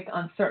economic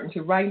uncertainty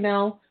right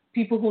now,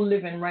 people who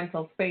live in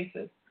rental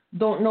spaces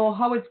don't know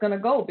how it's going to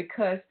go,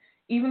 because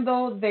even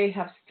though they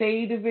have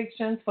stayed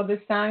evictions for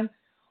this time,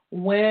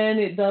 when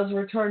it does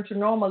return to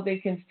normal, they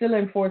can still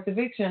enforce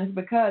evictions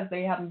because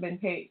they haven't been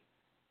paid.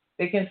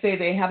 They can say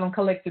they haven't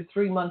collected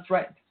 3 months'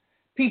 rent.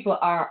 People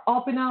are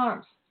up in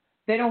arms.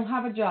 They don't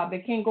have a job. They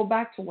can't go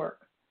back to work.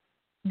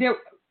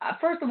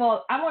 First of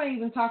all, I want to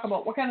even talk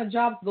about what kind of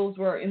jobs those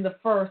were in the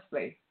first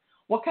place.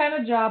 What kind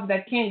of job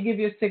that can't give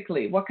you sick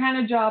leave? What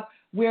kind of job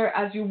where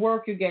as you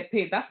work you get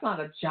paid? That's not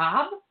a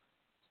job.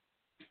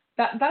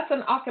 That's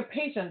an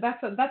occupation.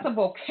 That's a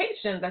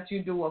vocation that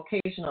you do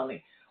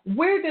occasionally.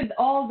 Where did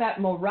all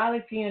that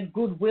morality and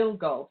goodwill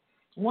go?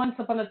 Once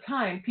upon a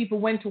time, people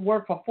went to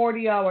work for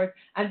 40 hours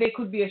and they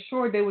could be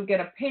assured they would get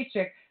a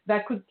paycheck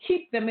that could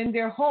keep them in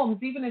their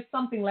homes, even if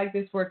something like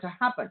this were to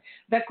happen,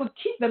 that could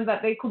keep them,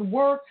 that they could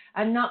work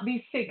and not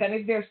be sick. And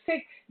if they're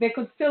sick, they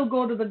could still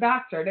go to the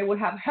doctor. They would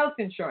have health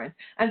insurance,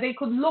 and they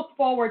could look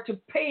forward to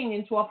paying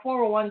into a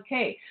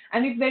 401k.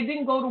 And if they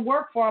didn't go to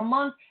work for a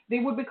month, they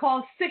would be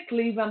called sick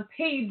leave and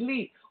paid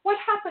leave. What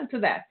happened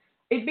to that?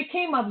 It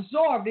became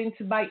absorbed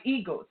into by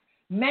egos.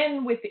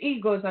 Men with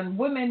egos and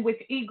women with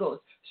egos,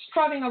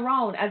 strutting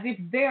around as if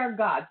they're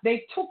God.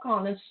 They took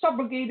on and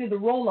subrogated the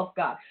role of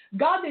God.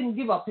 God didn't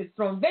give up his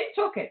throne. They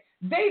took it.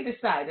 They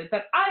decided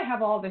that I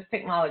have all this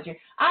technology.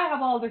 I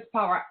have all this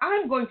power.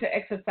 I'm going to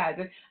exercise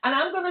it, and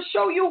I'm going to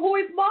show you who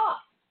is boss.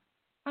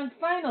 And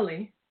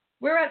finally,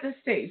 we're at the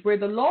stage where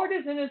the Lord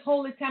is in his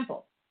holy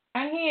temple,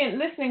 and he ain't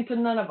listening to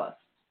none of us.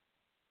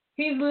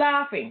 He's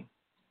laughing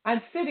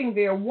and sitting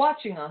there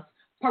watching us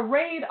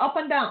parade up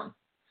and down.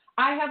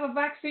 I have a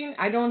vaccine.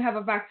 I don't have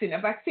a vaccine. A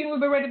vaccine will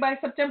be ready by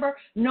September.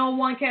 No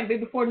one can be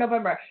before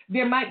November.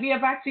 There might be a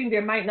vaccine.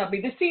 There might not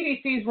be. The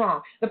CDC is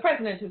wrong. The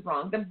president is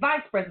wrong. The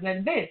vice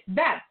president, this,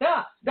 that,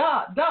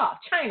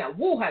 China,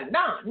 Wuhan,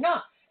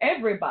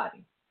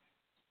 everybody.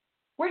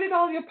 Where did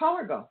all your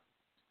power go?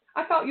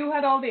 I thought you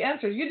had all the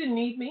answers. You didn't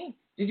need me.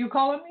 Did you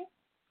call on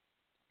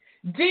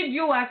me? Did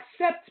you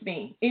accept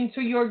me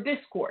into your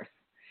discourse?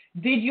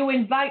 Did you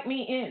invite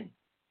me in?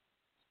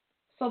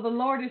 So the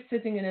Lord is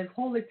sitting in his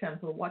holy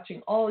temple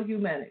watching all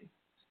humanity.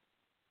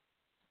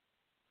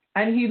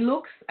 And he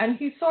looks and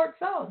he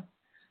sorts out.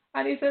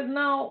 And he says,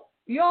 now,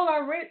 y'all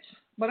are rich,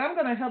 but I'm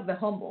going to help the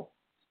humble.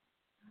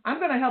 I'm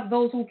going to help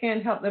those who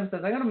can't help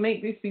themselves. I'm going to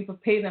make these people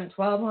pay them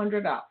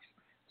 $1,200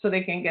 so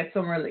they can get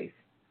some relief.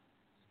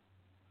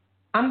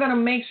 I'm going to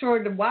make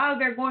sure that while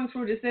they're going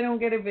through this, they don't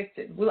get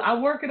evicted.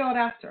 I'll work it out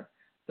after.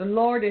 The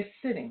Lord is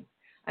sitting.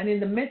 And in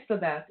the midst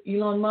of that,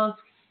 Elon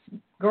Musk's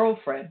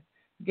girlfriend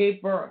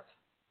gave birth.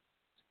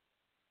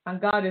 And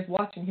God is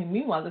watching him.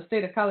 Meanwhile, the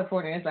state of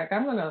California is like,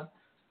 I'm going to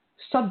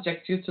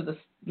subject you to the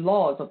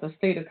laws of the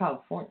state of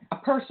California. A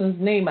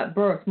person's name at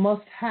birth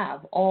must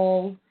have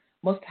some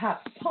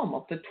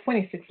of the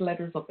 26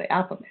 letters of the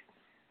alphabet.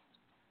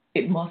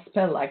 It must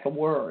spell like a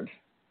word.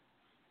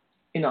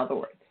 In other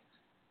words,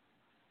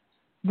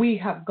 we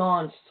have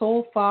gone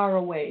so far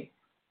away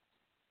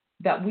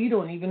that we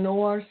don't even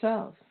know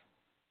ourselves.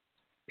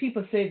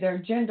 People say they're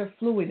gender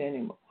fluid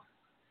anymore.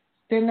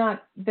 They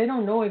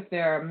don't know if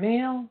they're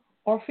male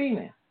or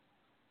female.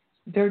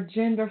 They're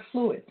gender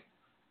fluid.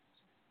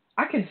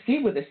 I can see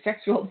with the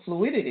sexual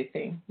fluidity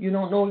thing. You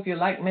don't know if you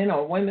like men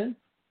or women.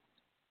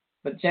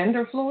 But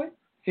gender fluid?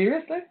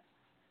 Seriously?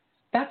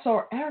 That's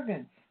our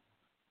arrogance.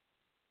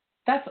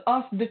 That's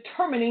us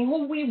determining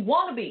who we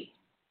want to be.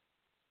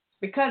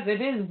 Because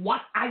it is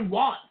what I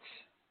want.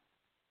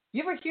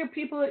 You ever hear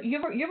people, you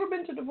ever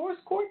been to divorce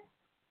court?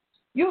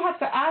 You have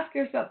to ask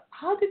yourself,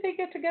 how did they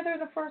get together in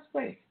the first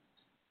place?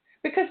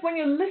 Because when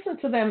you listen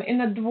to them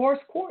in a divorce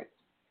court,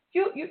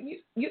 you're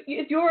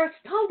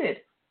astounded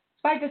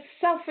by the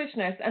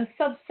selfishness and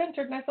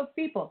self-centeredness of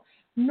people.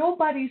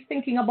 Nobody's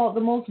thinking about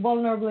the most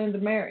vulnerable in the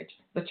marriage,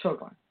 the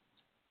children.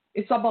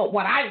 It's about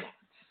what I want.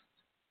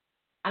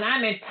 And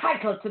I'm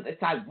entitled to this.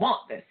 I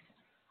want this.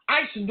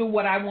 I should do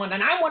what I want,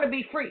 and I want to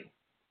be free.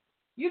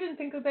 You didn't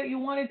think that you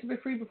wanted to be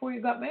free before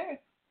you got married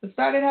and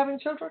started having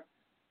children?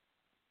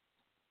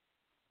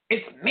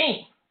 It's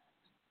me.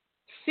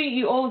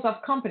 CEOs of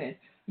companies.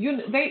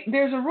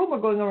 There's a rumor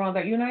going around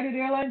that United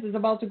Airlines is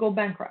about to go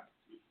bankrupt,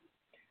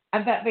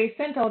 and that they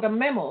sent out a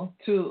memo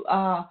to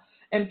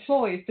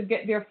employees to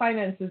get their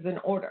finances in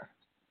order.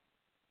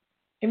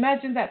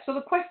 Imagine that. So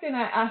the question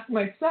I asked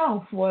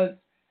myself was,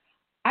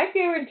 I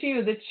guarantee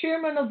you the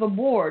chairman of the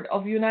board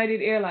of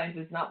United Airlines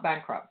is not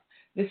bankrupt.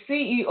 The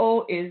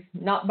CEO is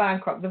not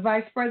bankrupt. The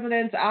vice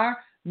presidents are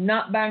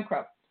not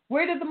bankrupt.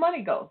 Where did the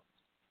money go?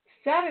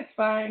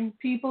 Satisfying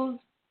people's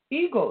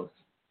egos.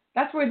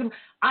 That's where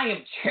I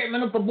am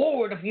chairman of the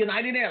board of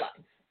United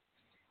Airlines.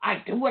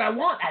 I do what I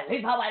want. I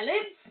live how I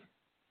live.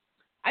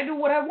 I do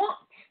what I want.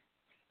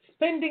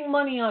 Spending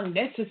money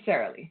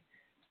unnecessarily.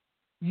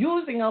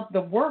 Using up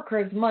the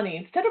workers' money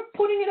instead of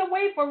putting it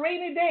away for a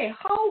rainy day.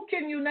 How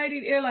can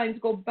United Airlines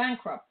go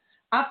bankrupt?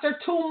 After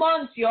 2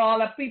 months,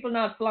 y'all, of people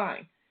not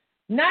flying.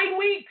 9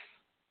 weeks,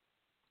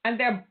 and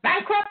they're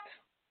bankrupt?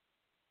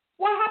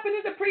 What happened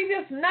in the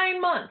previous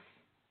 9 months?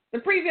 The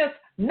previous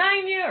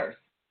 9 years?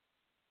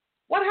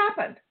 What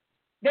happened?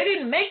 They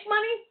didn't make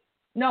money?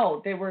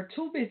 No, they were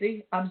too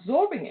busy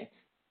absorbing it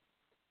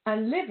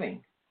and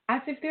living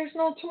as if there's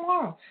no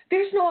tomorrow.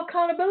 There's no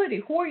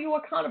accountability. Who are you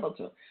accountable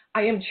to?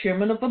 I am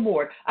chairman of the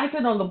board. I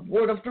sit on the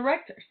board of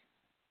directors.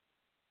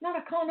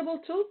 Not accountable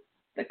to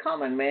the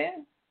common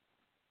man.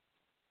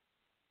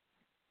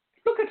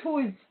 Look at who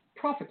is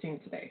profiting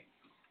today.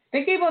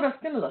 They gave out a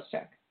stimulus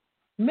check.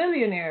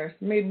 Millionaires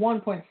made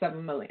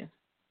 $1.7 million.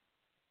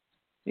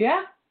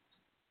 Yeah?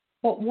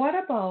 But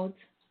what about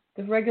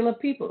the regular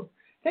people?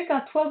 They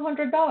got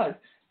 $1,200.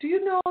 Do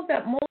you know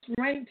that most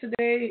rent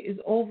today is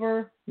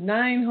over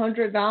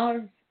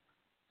 $900?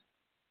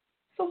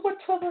 So what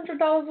 $1,200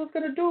 was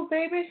going to do,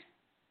 baby?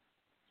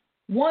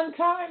 One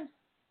time?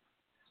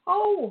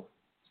 Oh,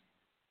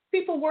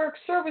 people work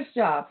service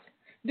jobs.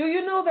 Do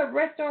you know that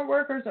restaurant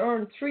workers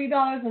earn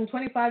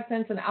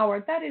 $3.25 an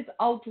hour? That is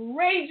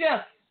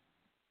outrageous.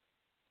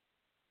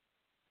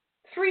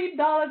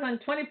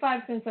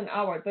 $3.25 an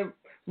hour. The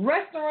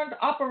restaurant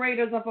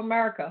operators of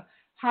America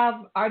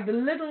are the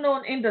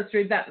little-known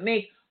industry that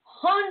make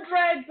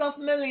hundreds of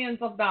millions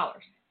of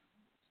dollars.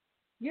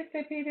 Yes,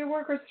 they pay their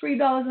workers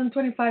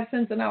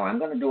 $3.25 an hour. I'm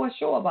going to do a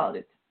show about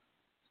it.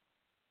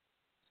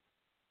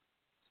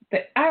 The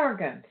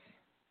arrogance.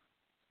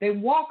 They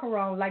walk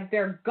around like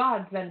they're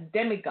gods and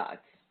demigods.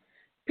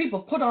 People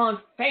put on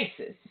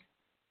faces.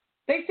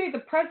 They say the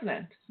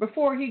president,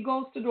 before he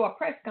goes to do a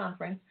press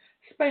conference,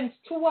 spends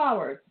 2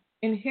 hours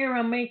in hair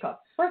and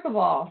makeup. First of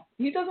all,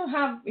 he doesn't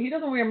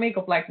wear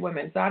makeup like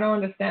women, so I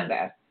don't understand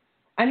that.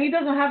 And he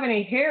doesn't have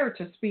any hair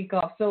to speak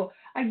of, so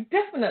I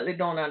definitely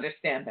don't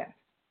understand that.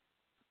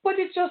 But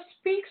it just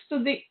speaks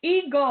to the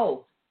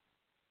ego.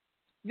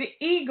 The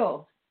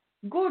ego.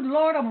 Good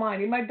Lord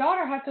Almighty, my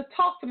daughter had to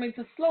talk to me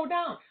to slow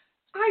down.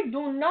 I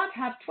do not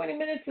have 20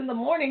 minutes in the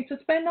morning to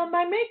spend on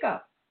my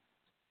makeup.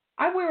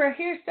 I wear a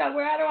hairstyle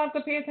where I don't have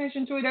to pay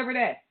attention to it every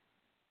day.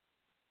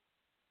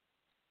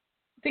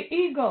 The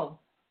ego.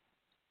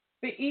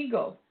 The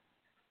ego.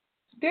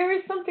 There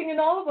is something in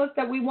all of us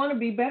that we want to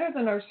be better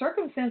than our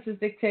circumstances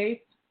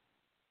dictate.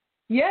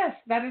 Yes,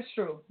 that is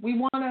true. We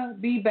want to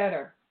be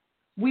better.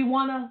 We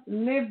want to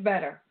live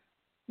better.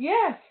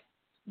 Yes,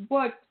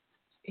 but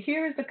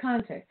here is the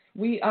context.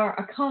 We are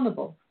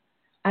accountable,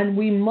 and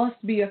we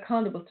must be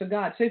accountable to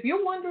God. So if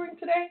you're wondering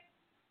today,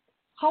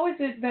 how is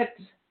it that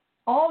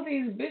all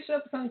these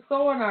bishops and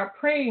so on are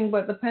praying,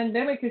 but the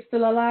pandemic is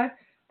still alive?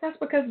 That's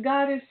because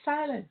God is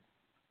silent.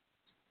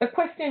 The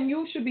question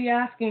you should be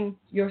asking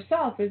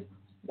yourself is,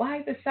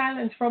 why the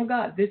silence from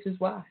God? This is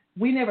why.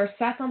 We never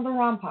sat on the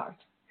rampart.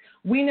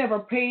 We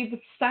never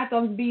sat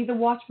on be the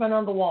watchman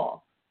on the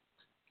wall.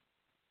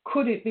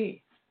 Could it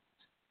be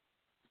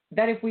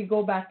that if we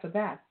go back to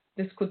that,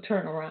 this could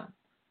turn around?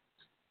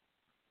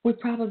 We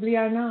probably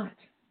are not.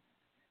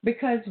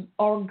 Because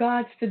our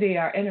gods today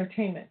are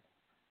entertainment.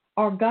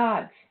 Our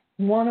gods,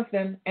 one of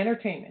them,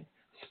 entertainment,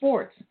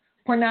 sports,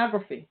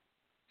 pornography,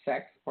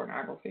 sex,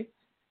 pornography,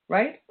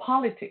 right?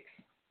 Politics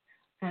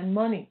and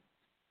money.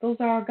 Those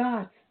are our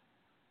gods.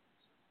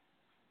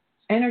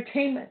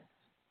 Entertainment.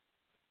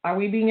 Are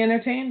we being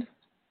entertained?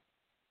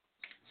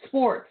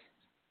 Sports,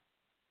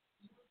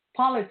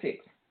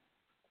 politics,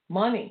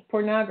 money,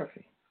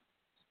 pornography.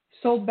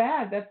 So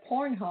bad that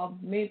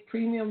Pornhub made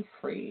premium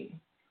free.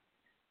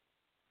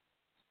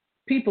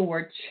 People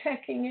were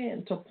checking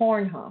in to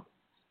Pornhub.com.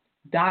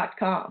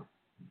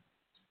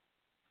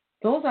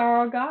 Those are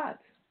our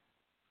gods.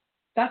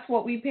 That's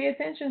what we pay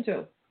attention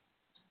to.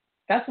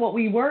 That's what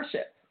we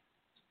worship.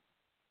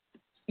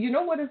 You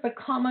know what is the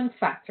common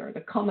factor,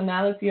 the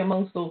commonality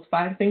amongst those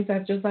 5 things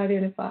I've just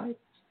identified?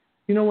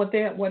 You know what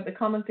the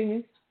common thing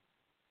is?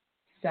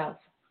 Self.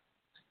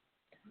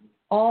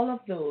 All of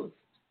those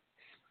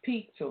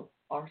speak to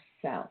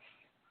ourself.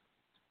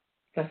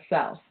 The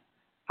self.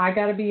 I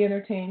got to be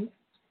entertained.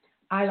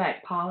 I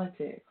like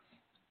politics.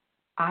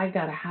 I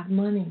got to have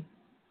money.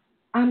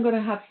 I'm going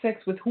to have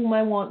sex with whom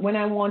I want, when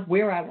I want,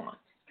 where I want.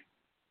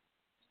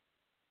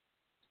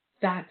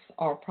 That's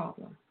our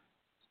problem.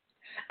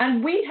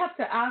 And we have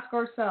to ask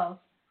ourselves,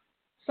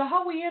 so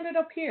how we ended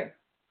up here?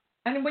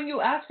 And when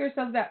you ask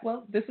yourself that,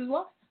 well, this is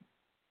what.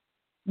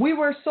 We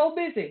were so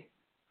busy.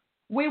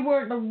 We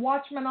were the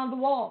watchman on the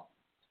wall.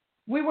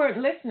 We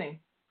weren't listening.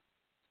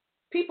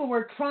 People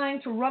were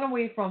trying to run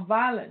away from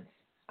violence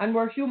and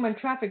were human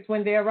trafficked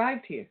when they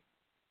arrived here.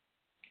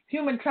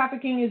 Human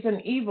trafficking is an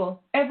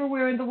evil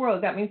everywhere in the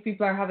world. That means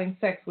people are having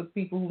sex with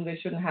people whom they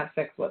shouldn't have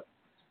sex with.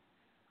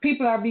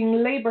 People are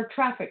being labor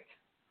trafficked.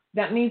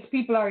 That means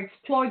people are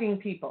exploiting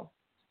people.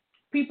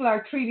 People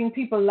are treating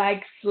people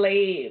like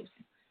slaves.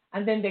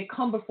 And then they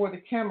come before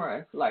the camera.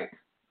 It's like,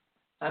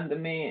 I'm the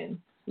man.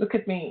 Look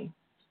at me.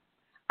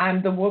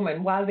 I'm the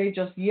woman. While they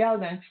just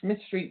yell and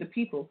mistreat the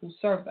people who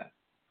serve them.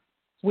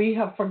 We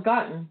have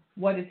forgotten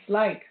what it's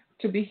like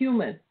to be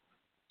human.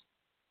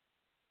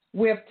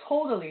 We have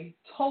totally,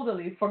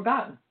 totally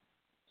forgotten.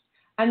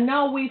 And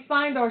now we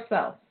find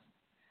ourselves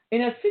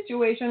in a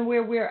situation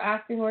where we're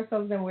asking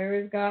ourselves, then where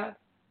is God?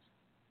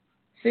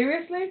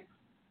 Seriously?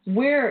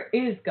 Where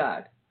is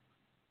God?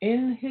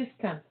 In his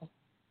temple.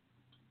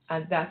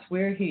 And that's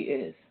where he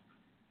is.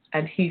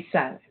 And he's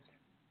silent.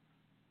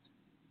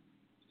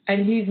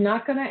 And he's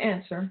not going to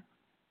answer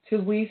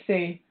till we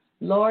say,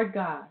 Lord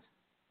God,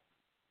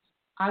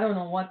 I don't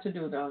know what to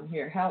do down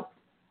here. Help.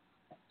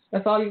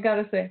 That's all you got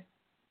to say.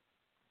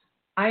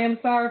 I am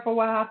sorry for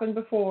what happened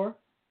before.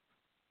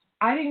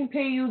 I didn't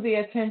pay you the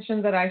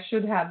attention that I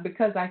should have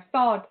because I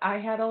thought I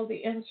had all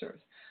the answers.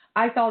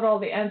 I thought all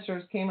the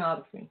answers came out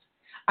of me.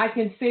 I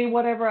can say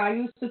whatever. I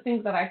used to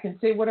think that I can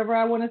say whatever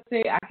I want to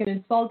say. I can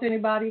insult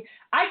anybody.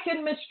 I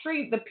can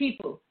mistreat the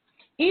people.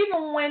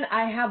 Even when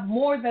I have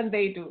more than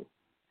they do,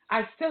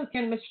 I still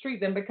can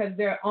mistreat them because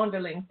they're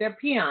underlings. They're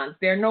peons.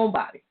 They're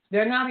nobody.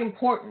 They're not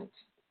important.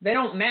 They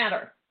don't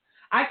matter.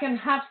 I can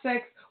have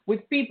sex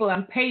with people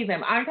and pay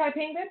them. Aren't I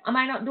paying them? Am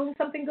I not doing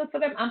something good for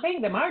them? I'm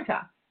paying them, aren't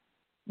I?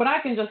 But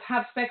I can just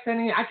have sex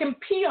and I can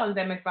pee on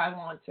them if I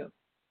want to.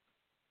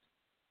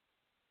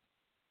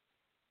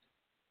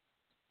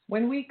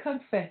 When we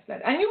confess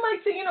that, and you might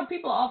say,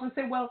 people often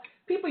say, well,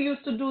 people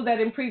used to do that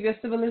in previous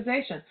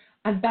civilizations.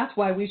 And that's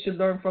why we should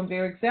learn from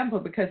their example,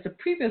 because the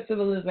previous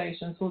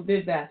civilizations who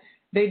did that,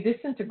 they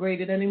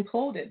disintegrated and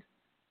imploded.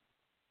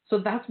 So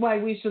that's why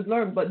we should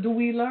learn. But do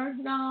we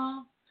learn?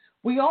 No.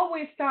 We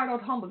always start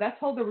out humble. That's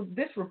how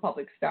this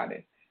republic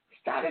started.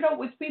 Started out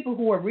with people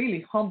who were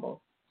really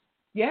humble.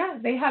 Yeah,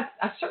 they had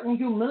a certain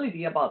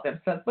humility about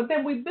themselves. But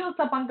then we built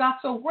up and got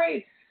so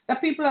great that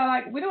people are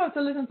like, we don't have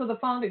to listen to the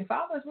founding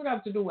fathers. We don't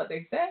have to do what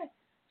they say.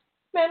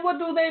 Man, what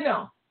do they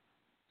know?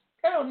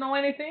 They don't know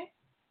anything.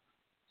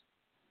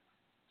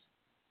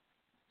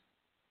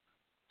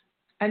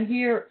 And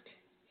here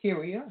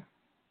we are.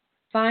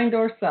 Find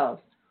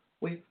ourselves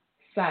with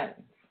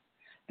silence.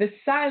 The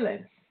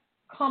silence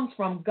comes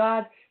from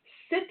God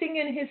sitting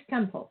in his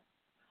temple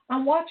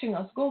and watching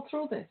us go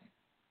through this.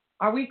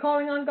 Are we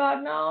calling on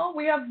God? No,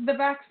 we have the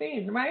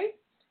vaccine, right?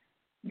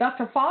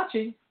 Dr.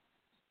 Fauci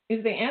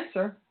is the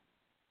answer.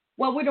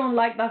 Well, we don't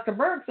like Dr.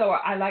 Birx,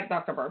 or I like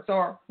Dr. Birx,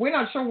 or we're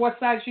not sure what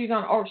side she's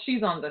on, or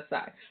she's on this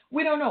side.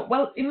 We don't know.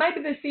 Well, it might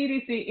be the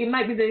CDC. It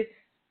might be the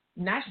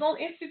National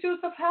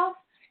Institutes of Health.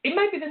 It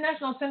might be the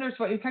National Centers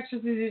for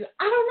Infectious Diseases.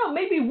 I don't know.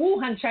 Maybe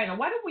Wuhan, China.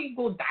 Why don't we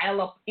go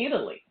dial up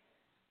Italy?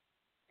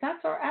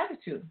 That's our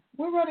attitude.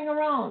 We're running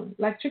around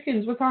like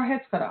chickens with our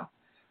heads cut off,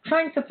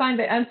 trying to find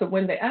the answer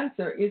when the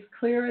answer is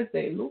clear as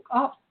day. Look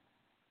up.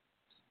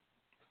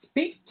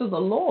 Speak to the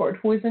Lord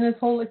who is in his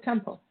holy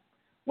temple.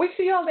 We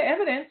see all the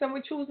evidence and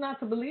we choose not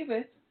to believe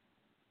it.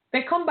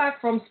 They come back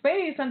from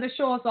space and they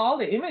show us all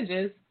the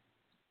images.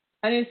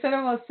 And instead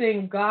of us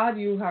saying, God,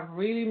 you have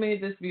really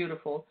made this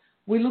beautiful,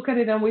 we look at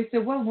it and we say,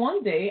 well,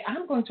 one day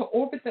I'm going to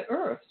orbit the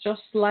earth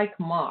just like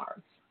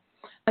Mars.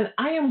 And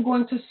I am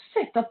going to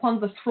sit upon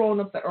the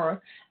throne of the earth,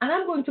 and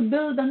I'm going to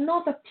build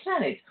another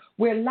planet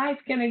where life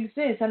can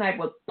exist, and I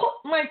will put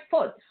my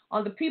foot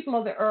on the people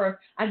of the earth,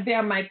 and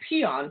they're my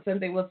peons,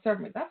 and they will serve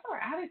me. That's our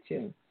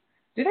attitude.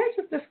 Did I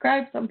just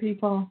describe some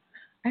people?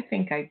 I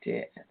think I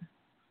did.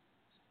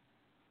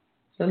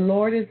 The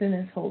Lord is in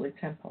his holy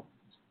temple.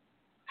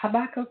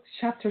 Habakkuk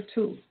chapter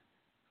 2.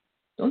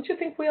 Don't you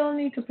think we all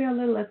need to pay a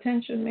little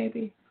attention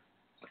maybe?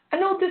 I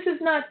know this is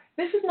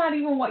not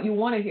even what you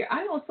want to hear.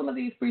 I know some of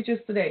these preachers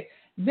today,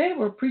 they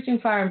were preaching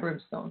fire and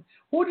brimstone.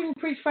 Who didn't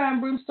preach fire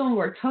and brimstone?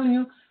 We're telling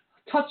you,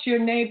 touch your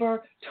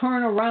neighbor,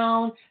 turn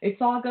around,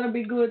 it's all going to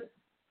be good.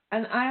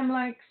 And I'm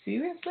like,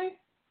 seriously?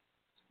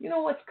 You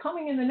know what's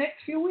coming in the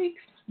next few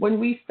weeks? When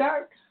we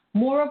start,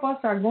 more of us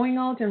are going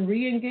out and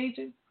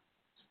re-engaging.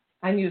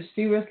 And you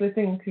seriously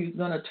think he's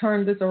going to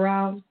turn this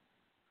around?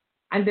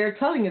 And they're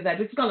telling you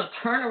that it's going to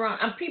turn around.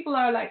 And people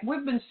are like,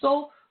 we've been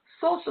so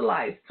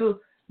socialized to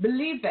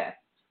believe that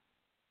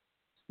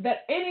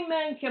any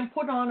man can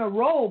put on a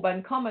robe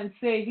and come and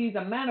say he's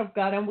a man of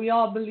God, and we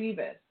all believe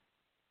it.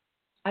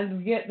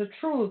 And yet the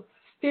truth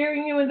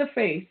staring you in the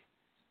face,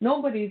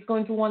 nobody's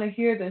going to want to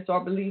hear this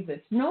or believe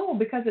this. No,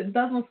 because it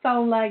doesn't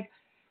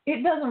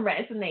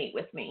resonate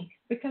with me,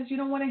 because you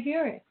don't want to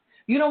hear it.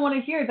 You don't want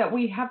to hear that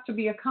we have to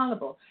be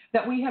accountable,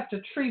 that we have to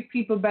treat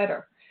people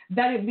better,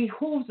 that it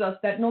behooves us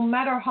that no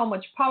matter how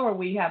much power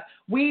we have,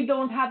 we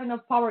don't have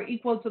enough power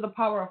equal to the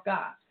power of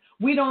God.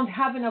 We don't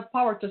have enough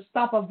power to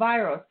stop a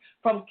virus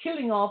from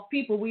killing off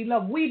people we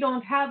love. We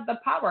don't have the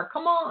power.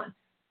 Come on.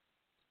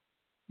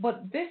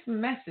 But this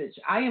message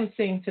I am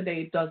saying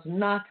today does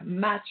not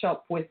match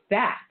up with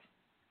that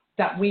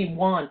we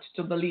want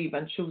to believe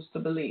and choose to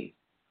believe.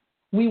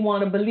 We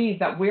want to believe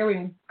that we're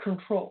in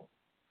control.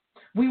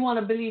 We want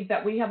to believe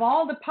that we have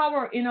all the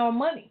power in our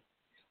money.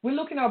 We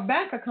look in our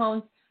bank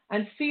accounts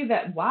and see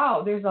that,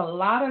 wow, there's a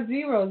lot of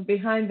zeros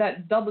behind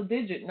that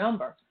double-digit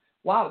number.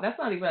 Wow, that's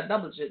not even a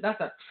double digit.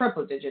 That's a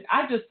triple digit.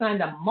 I just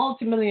signed a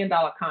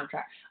multi-million-dollar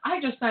contract. I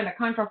just signed a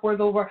contract worth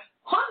over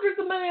hundreds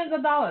of millions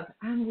of dollars.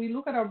 And we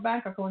look at our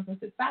bank accounts and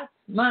say, that's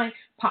my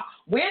power.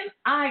 When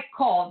I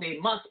call, they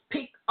must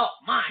pick up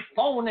my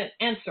phone and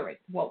answer it.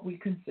 What we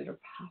consider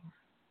power.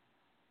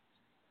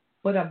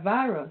 But a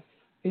virus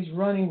is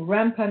running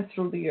rampant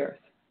through the earth.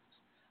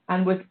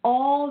 And with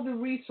all the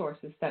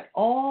resources that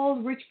all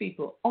rich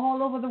people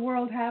all over the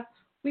world have,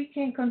 we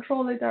can't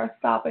control it or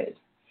stop it.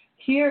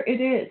 Here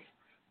it is,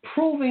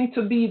 proving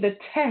to be the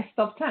test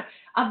of time.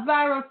 A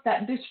virus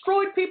that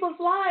destroyed people's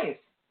lives,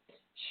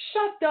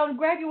 shut down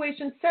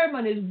graduation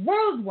ceremonies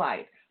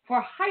worldwide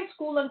for high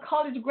school and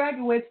college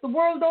graduates the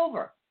world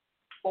over.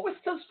 But we're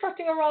still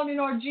strutting around in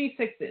our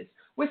G6s.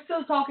 We're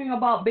still talking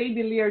about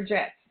baby Lear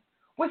jets.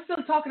 We're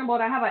still talking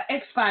about I have an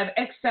X5,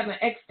 X7,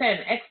 X10,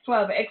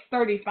 X12,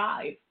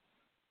 X35.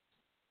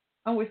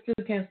 And we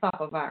still can't stop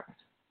a virus.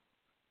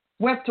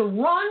 We have to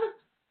run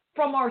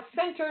from our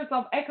centers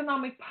of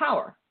economic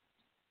power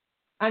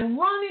and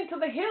run into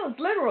the hills,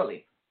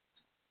 literally.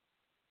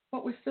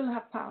 But we still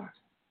have power.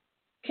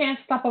 Can't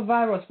stop a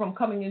virus from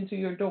coming into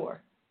your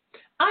door.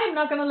 I'm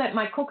not going to let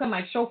my cook and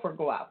my chauffeur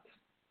go out.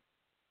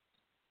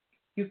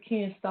 You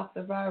can't stop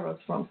the virus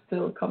from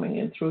still coming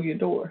in through your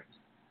door.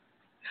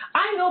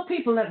 I know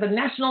people at the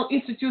National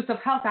Institutes of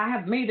Health. I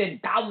have made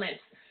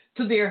endowments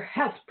to their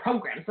health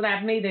programs, and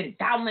I've made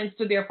endowments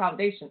to their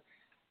foundation.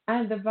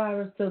 And the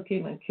virus still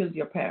came and killed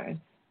your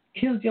parents,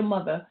 killed your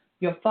mother,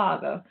 your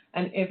father,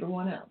 and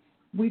everyone else.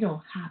 We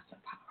don't have the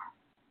power.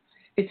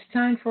 It's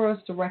time for us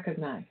to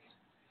recognize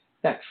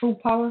that true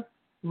power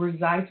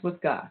resides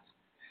with God.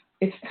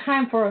 It's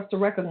time for us to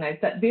recognize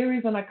that there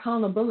is an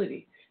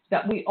accountability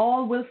that we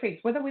all will face,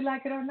 whether we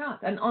like it or not.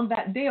 And on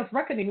that day of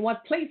reckoning,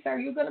 what place are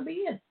you going to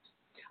be in?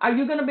 Are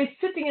you going to be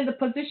sitting in the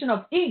position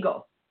of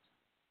ego?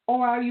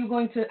 Or are you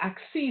going to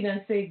accede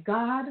and say,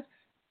 God,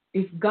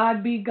 if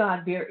God be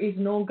God, there is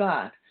no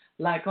God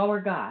like our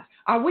God?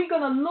 Are we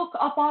going to look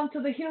up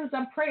onto the hills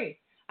and pray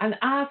and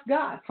ask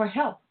God for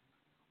help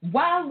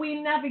while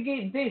we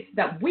navigate this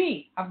that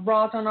we have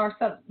brought on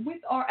ourselves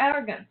with our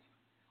arrogance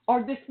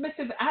or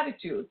dismissive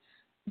attitude?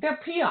 They're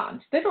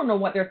peons. They don't know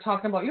what they're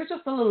talking about. You're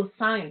just a little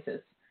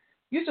scientist.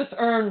 You just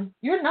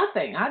you're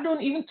nothing. I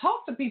don't even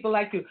talk to people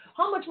like you.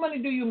 How much money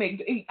do you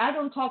make? I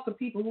don't talk to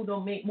people who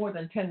don't make more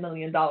than $10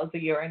 million a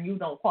year and you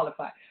don't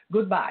qualify.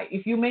 Goodbye.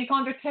 If you make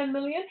under $10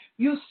 million,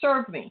 you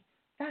serve me.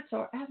 That's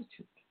our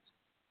attitude.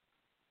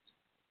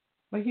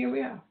 But here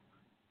we are.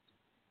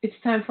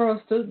 It's time for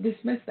us to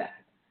dismiss that.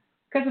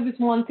 Because if it's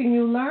one thing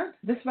you learned,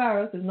 this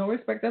virus is no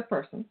respecter of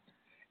person.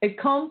 It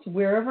comes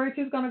wherever it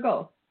is going to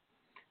go.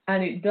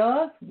 And it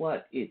does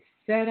what it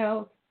set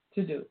out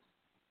to do.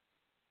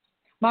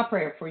 My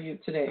prayer for you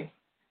today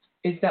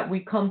is that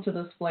we come to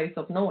this place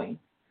of knowing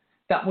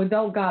that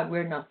without God,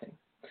 we're nothing.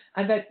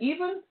 And that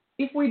even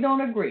if we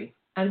don't agree,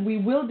 and we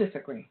will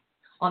disagree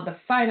on the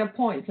finer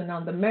points and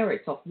on the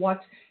merits of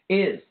what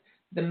is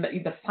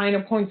the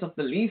finer points of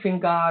belief in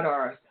God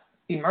or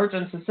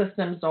emergency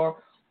systems or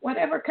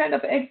whatever kind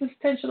of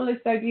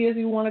existentialist ideas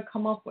you want to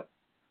come up with,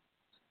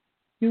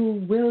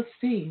 you will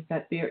see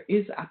that there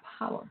is a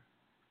power.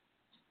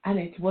 And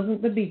it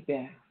wasn't the Big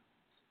Bang,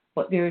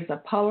 but there is a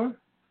power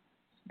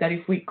that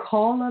if we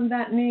call on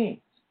that name,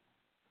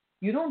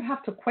 you don't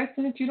have to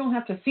question it. You don't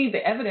have to see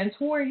the evidence.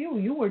 Who are you?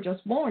 You were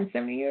just born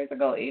 70 years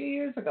ago, 80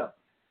 years ago.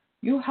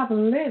 You have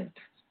lived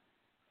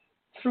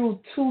through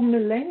 2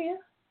 millennia.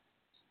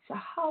 So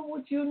how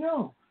would you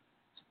know?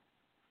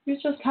 You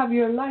just have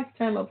your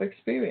lifetime of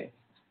experience.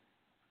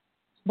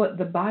 But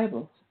the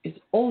Bible is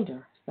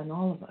older than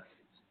all of us.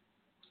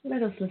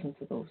 Let us listen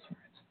to those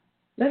words.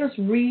 Let us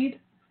read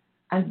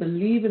and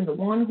believe in the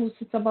one who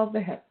sits above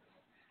the heavens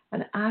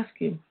and ask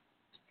him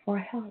for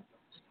help.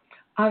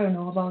 I don't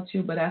know about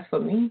you, but as for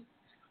me,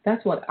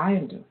 that's what I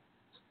am doing.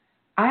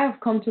 I have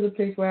come to the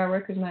place where I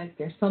recognize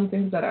there's some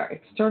things that are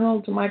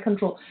external to my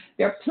control.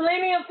 There are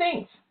plenty of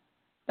things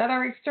that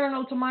are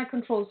external to my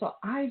control, so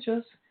I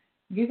just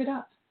give it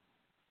up.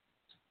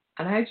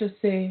 And I just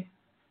say,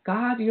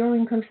 God, you're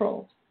in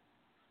control.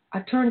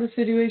 I turn the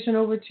situation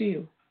over to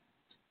you,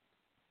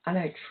 and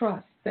I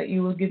trust that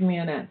you will give me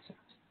an answer.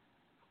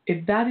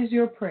 If that is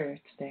your prayer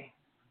today,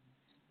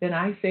 then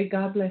I say,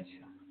 God bless you.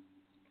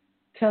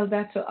 Tell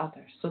that to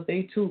others so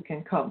they too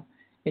can come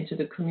into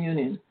the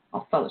communion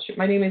of fellowship.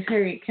 My name is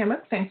Harriet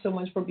Kemet. Thanks so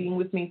much for being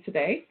with me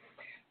today.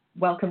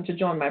 Welcome to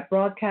join my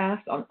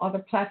broadcast on other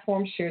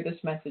platforms. Share this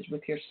message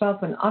with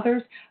yourself and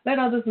others. Let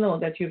others know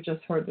that you've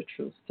just heard the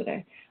truth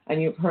today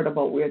and you've heard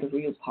about where the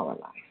real power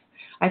lies.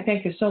 I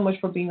thank you so much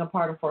for being a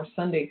part of our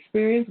Sunday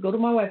experience. Go to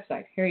my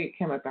website,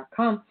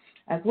 harrietkemet.com,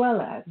 as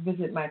well as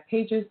visit my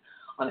pages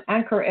on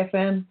Anchor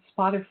FM,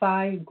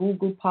 Spotify,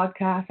 Google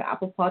Podcasts,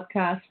 Apple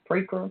Podcasts,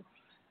 Breaker,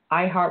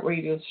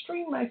 iHeartRadio.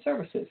 Stream my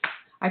services.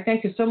 I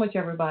thank you so much,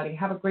 everybody.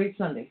 Have a great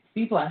Sunday.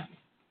 Be blessed.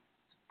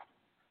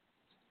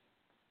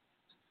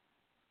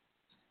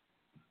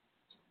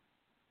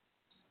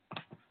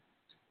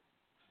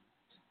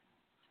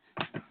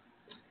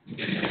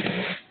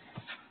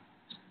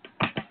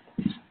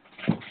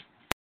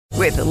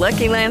 With the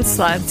Lucky Land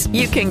Slots,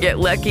 you can get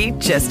lucky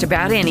just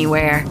about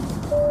anywhere.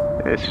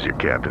 This is your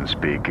captain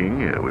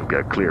speaking. We've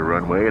got clear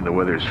runway and the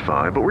weather's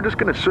fine, but we're just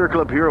going to circle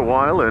up here a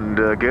while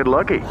and get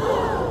lucky.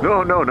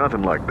 No,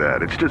 nothing like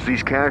that. It's just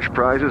these cash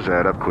prizes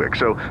add up quick.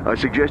 So I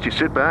suggest you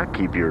sit back,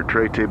 keep your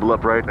tray table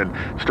upright, and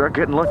start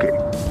getting lucky.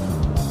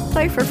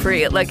 Play for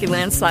free at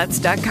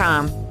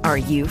LuckyLandSlots.com. Are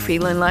you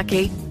feeling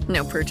lucky?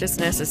 No purchase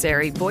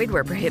necessary. Void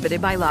where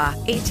prohibited by law.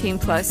 18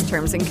 plus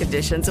terms and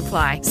conditions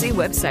apply. See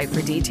website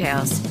for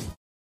details.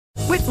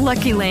 With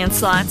Lucky Land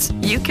Slots,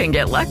 you can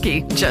get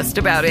lucky just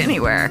about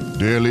anywhere.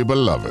 Dearly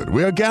beloved,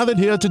 we are gathered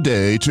here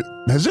today to...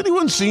 Has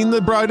anyone seen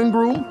the bride and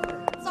groom?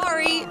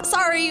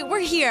 Sorry, we're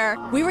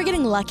here. We were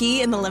getting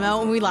lucky in the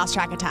limo and we lost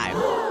track of time.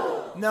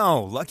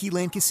 No, Lucky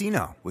Land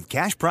Casino, with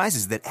cash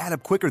prizes that add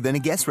up quicker than a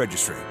guest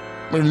registry.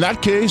 In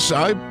that case,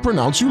 I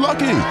pronounce you lucky.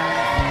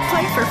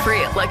 Play for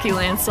free at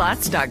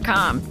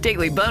LuckyLandSlots.com.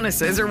 Daily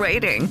bonuses are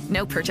waiting.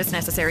 No purchase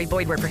necessary.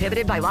 Void where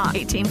prohibited by law.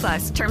 18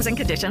 plus. Terms and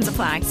conditions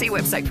apply. See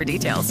website for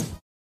details.